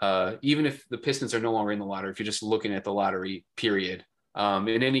lottery. Even if the Pistons are no longer in the lottery, if you're just looking at the lottery period,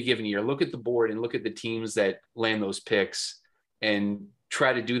 in any given year, look at the board and look at the teams that land those picks and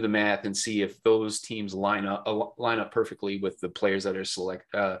try to do the math and see if those teams line up perfectly with the players that are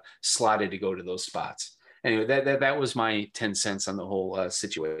slotted to go to those spots. Anyway, that was my 10 cents on the whole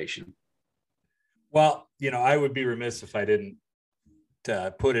situation. Well, I would be remiss if I didn't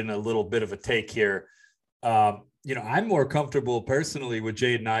put in a little bit of a take here. I'm more comfortable personally with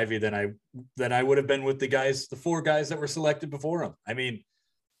Jaden Ivey than I would have been with the 4 guys that were selected before him. I mean,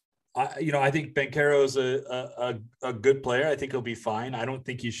 I think Banchero's a good player. I think he'll be fine. I don't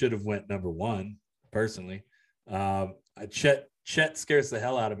think he should have went number 1 personally. Chet scares the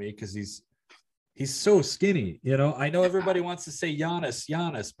hell out of me because he's so skinny. I know everybody wants to say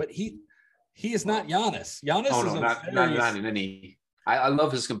Giannis, but he is not Giannis. Giannis not in any. I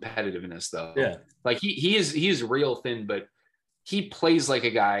love his competitiveness though. Yeah, like he is real thin, but he plays like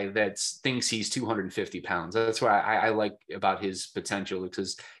a guy that thinks he's 250 pounds. That's what I like about his potential,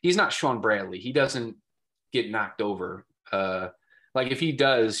 because he's not Sean Bradley. He doesn't get knocked over. Like if he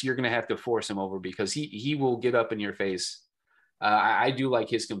does, you're going to have to force him over because he will get up in your face. I do like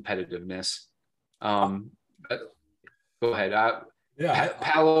his competitiveness. Go ahead.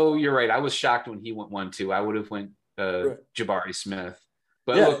 Paolo, you're right. I was shocked when he went 1-2. I would have went Jabari Smith.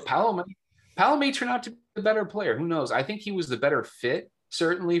 But look, Paolo may turn out to be a better player. Who knows? I think he was the better fit,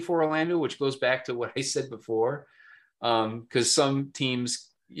 certainly, for Orlando, which goes back to what I said before. Because some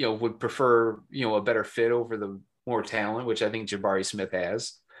teams, would prefer, a better fit over the more talent, which I think Jabari Smith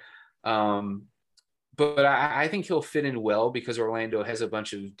has. But I think he'll fit in well because Orlando has a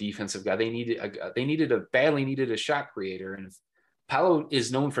bunch of defensive guys. They badly needed a shot creator. And if Paolo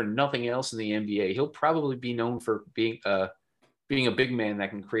is known for nothing else in the NBA, he'll probably be known for being a big man that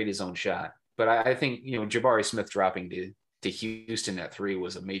can create his own shot. But I think, Jabari Smith dropping to Houston at 3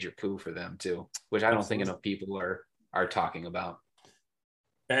 was a major coup for them too, which I don't think enough people are talking about.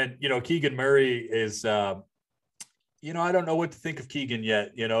 And, Keegan Murray is, I don't know what to think of Keegan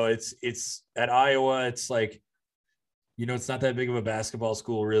yet. It's at Iowa. It's like, it's not that big of a basketball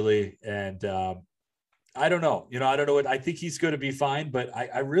school really. And I don't know, I don't know what, I think he's going to be fine, but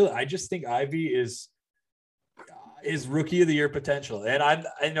I just think Ivy is rookie of the year potential. And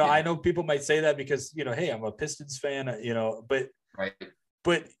I know people might say that because, hey, I'm a Pistons fan, but right.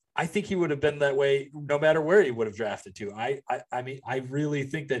 But I think he would have been that way no matter where he would have drafted to. I mean, I really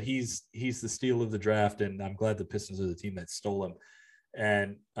think that he's the steal of the draft, and I'm glad the Pistons are the team that stole him.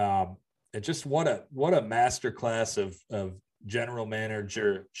 And just what a master class of general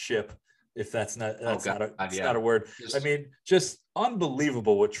managership, if that's not a word. I mean, just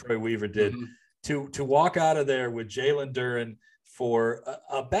unbelievable what Troy Weaver did. Mm-hmm. To walk out of there with Jalen Duren for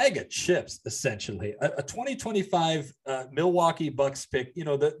a bag of chips, essentially, a 2025 Milwaukee Bucks pick.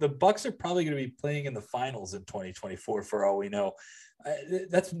 The Bucks are probably going to be playing in the finals in 2024 for all we know.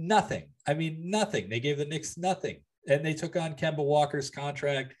 That's nothing. I mean, nothing. They gave the Knicks nothing, and they took on Kemba Walker's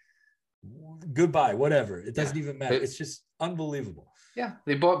contract. Goodbye, whatever. It doesn't even matter. It's just unbelievable. Yeah,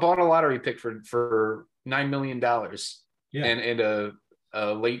 they bought a lottery pick for $9 million. Yeah. And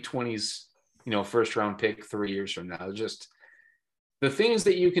a late 20s, first round pick 3 years from now. Just the things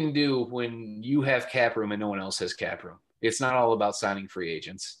that you can do when you have cap room and no one else has cap room. It's not all about signing free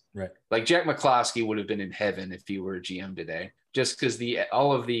agents. Right. Like Jack McCloskey would have been in heaven if he were a GM today, just because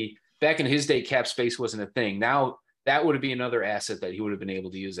back in his day, cap space wasn't a thing. Now that would be another asset that he would have been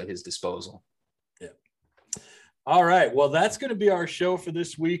able to use at his disposal. Yeah. All right. Well, that's going to be our show for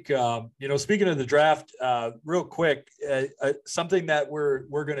this week. Speaking of the draft, real quick, something that we're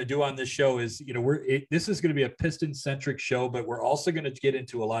going to do on this show is, this is going to be a Piston-centric show, but we're also going to get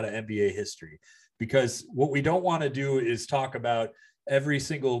into a lot of NBA history, because what we don't want to do is talk about every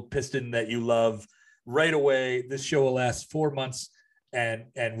single Piston that you love right away. This show will last 4 months and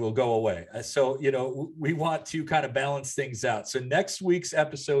we'll go away. So, we want to kind of balance things out. So next week's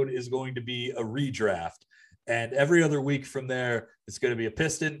episode is going to be a redraft. And every other week from there, it's going to be a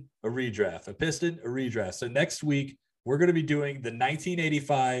Piston, a redraft, a Piston, a redraft. So next week, we're going to be doing the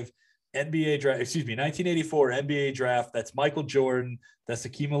 1985 1984 NBA draft. That's Michael Jordan. That's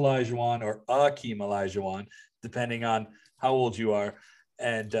Akeem Olajuwon, or Akeem Olajuwon, depending on how old you are.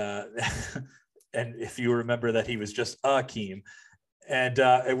 And and if you remember that he was just Akeem. And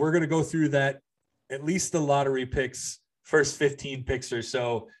we're going to go through that, at least the lottery picks, first 15 picks or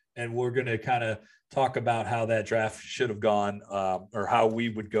so. And we're going to kind of talk about how that draft should have gone, or how we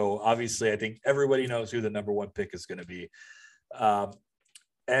would go. Obviously, I think everybody knows who the number one pick is going to be.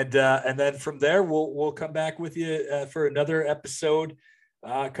 And then from there, we'll come back with you for another episode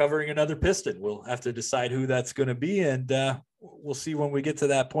covering another Piston. We'll have to decide who that's going to be, and we'll see when we get to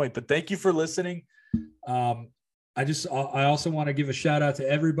that point. But thank you for listening. I also want to give a shout out to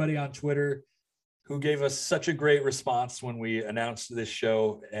everybody on Twitter who gave us such a great response when we announced this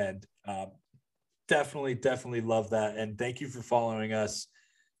show, and definitely love that. And thank you for following us.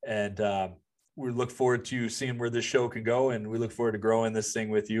 And we look forward to seeing where this show can go, and we look forward to growing this thing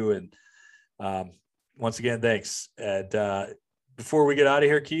with you. And once again, thanks. And before we get out of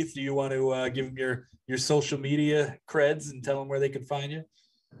here, Keith, do you want to give them your social media creds and tell them where they can find you?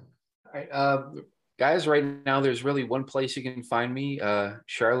 All right, guys, right now there's really one place you can find me,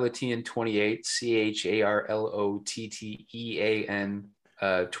 Charlatan28, CHARLOTTEAN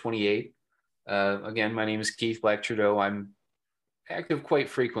 28. Again, my name is Keith Black Trudeau. I'm active quite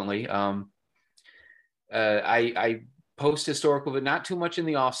frequently. I post historical, but not too much in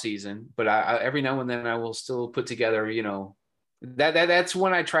the off season. But I every now and then I will still put together, that's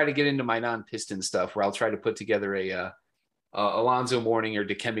when I try to get into my non-Piston stuff, where I'll try to put together a Alonzo Mourning or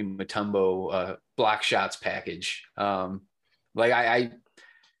Dikembe Mutombo block shots package. I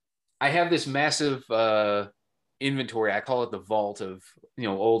have this massive inventory. I call it the vault of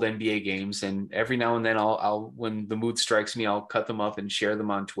old NBA games, and every now and then I'll when the mood strikes me, I'll cut them up and share them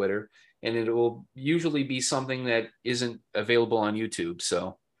on Twitter, and it will usually be something that isn't available on YouTube.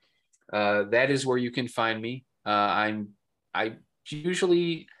 So that is where you can find me. I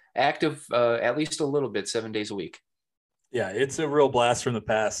usually active at least a little bit 7 days a week. Yeah, it's a real blast from the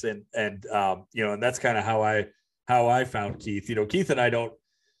past, and that's kind of how I found Keith. Keith and I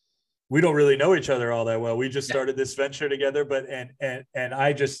we don't really know each other all that well. We just started this venture together, but and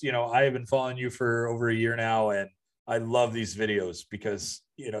I just I have been following you for over a year now, and I love these videos because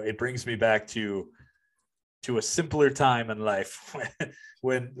it brings me back to a simpler time in life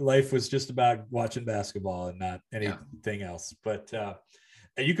when life was just about watching basketball and not anything else. But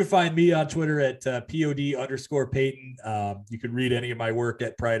and you can find me on Twitter at POD_Peyton. You can read any of my work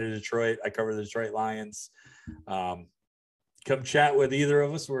at Pride of Detroit. I cover the Detroit Lions. Come chat with either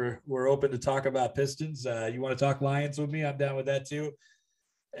of us. We're open to talk about Pistons. You want to talk Lions with me? I'm down with that too.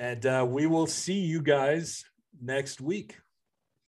 And we will see you guys next week.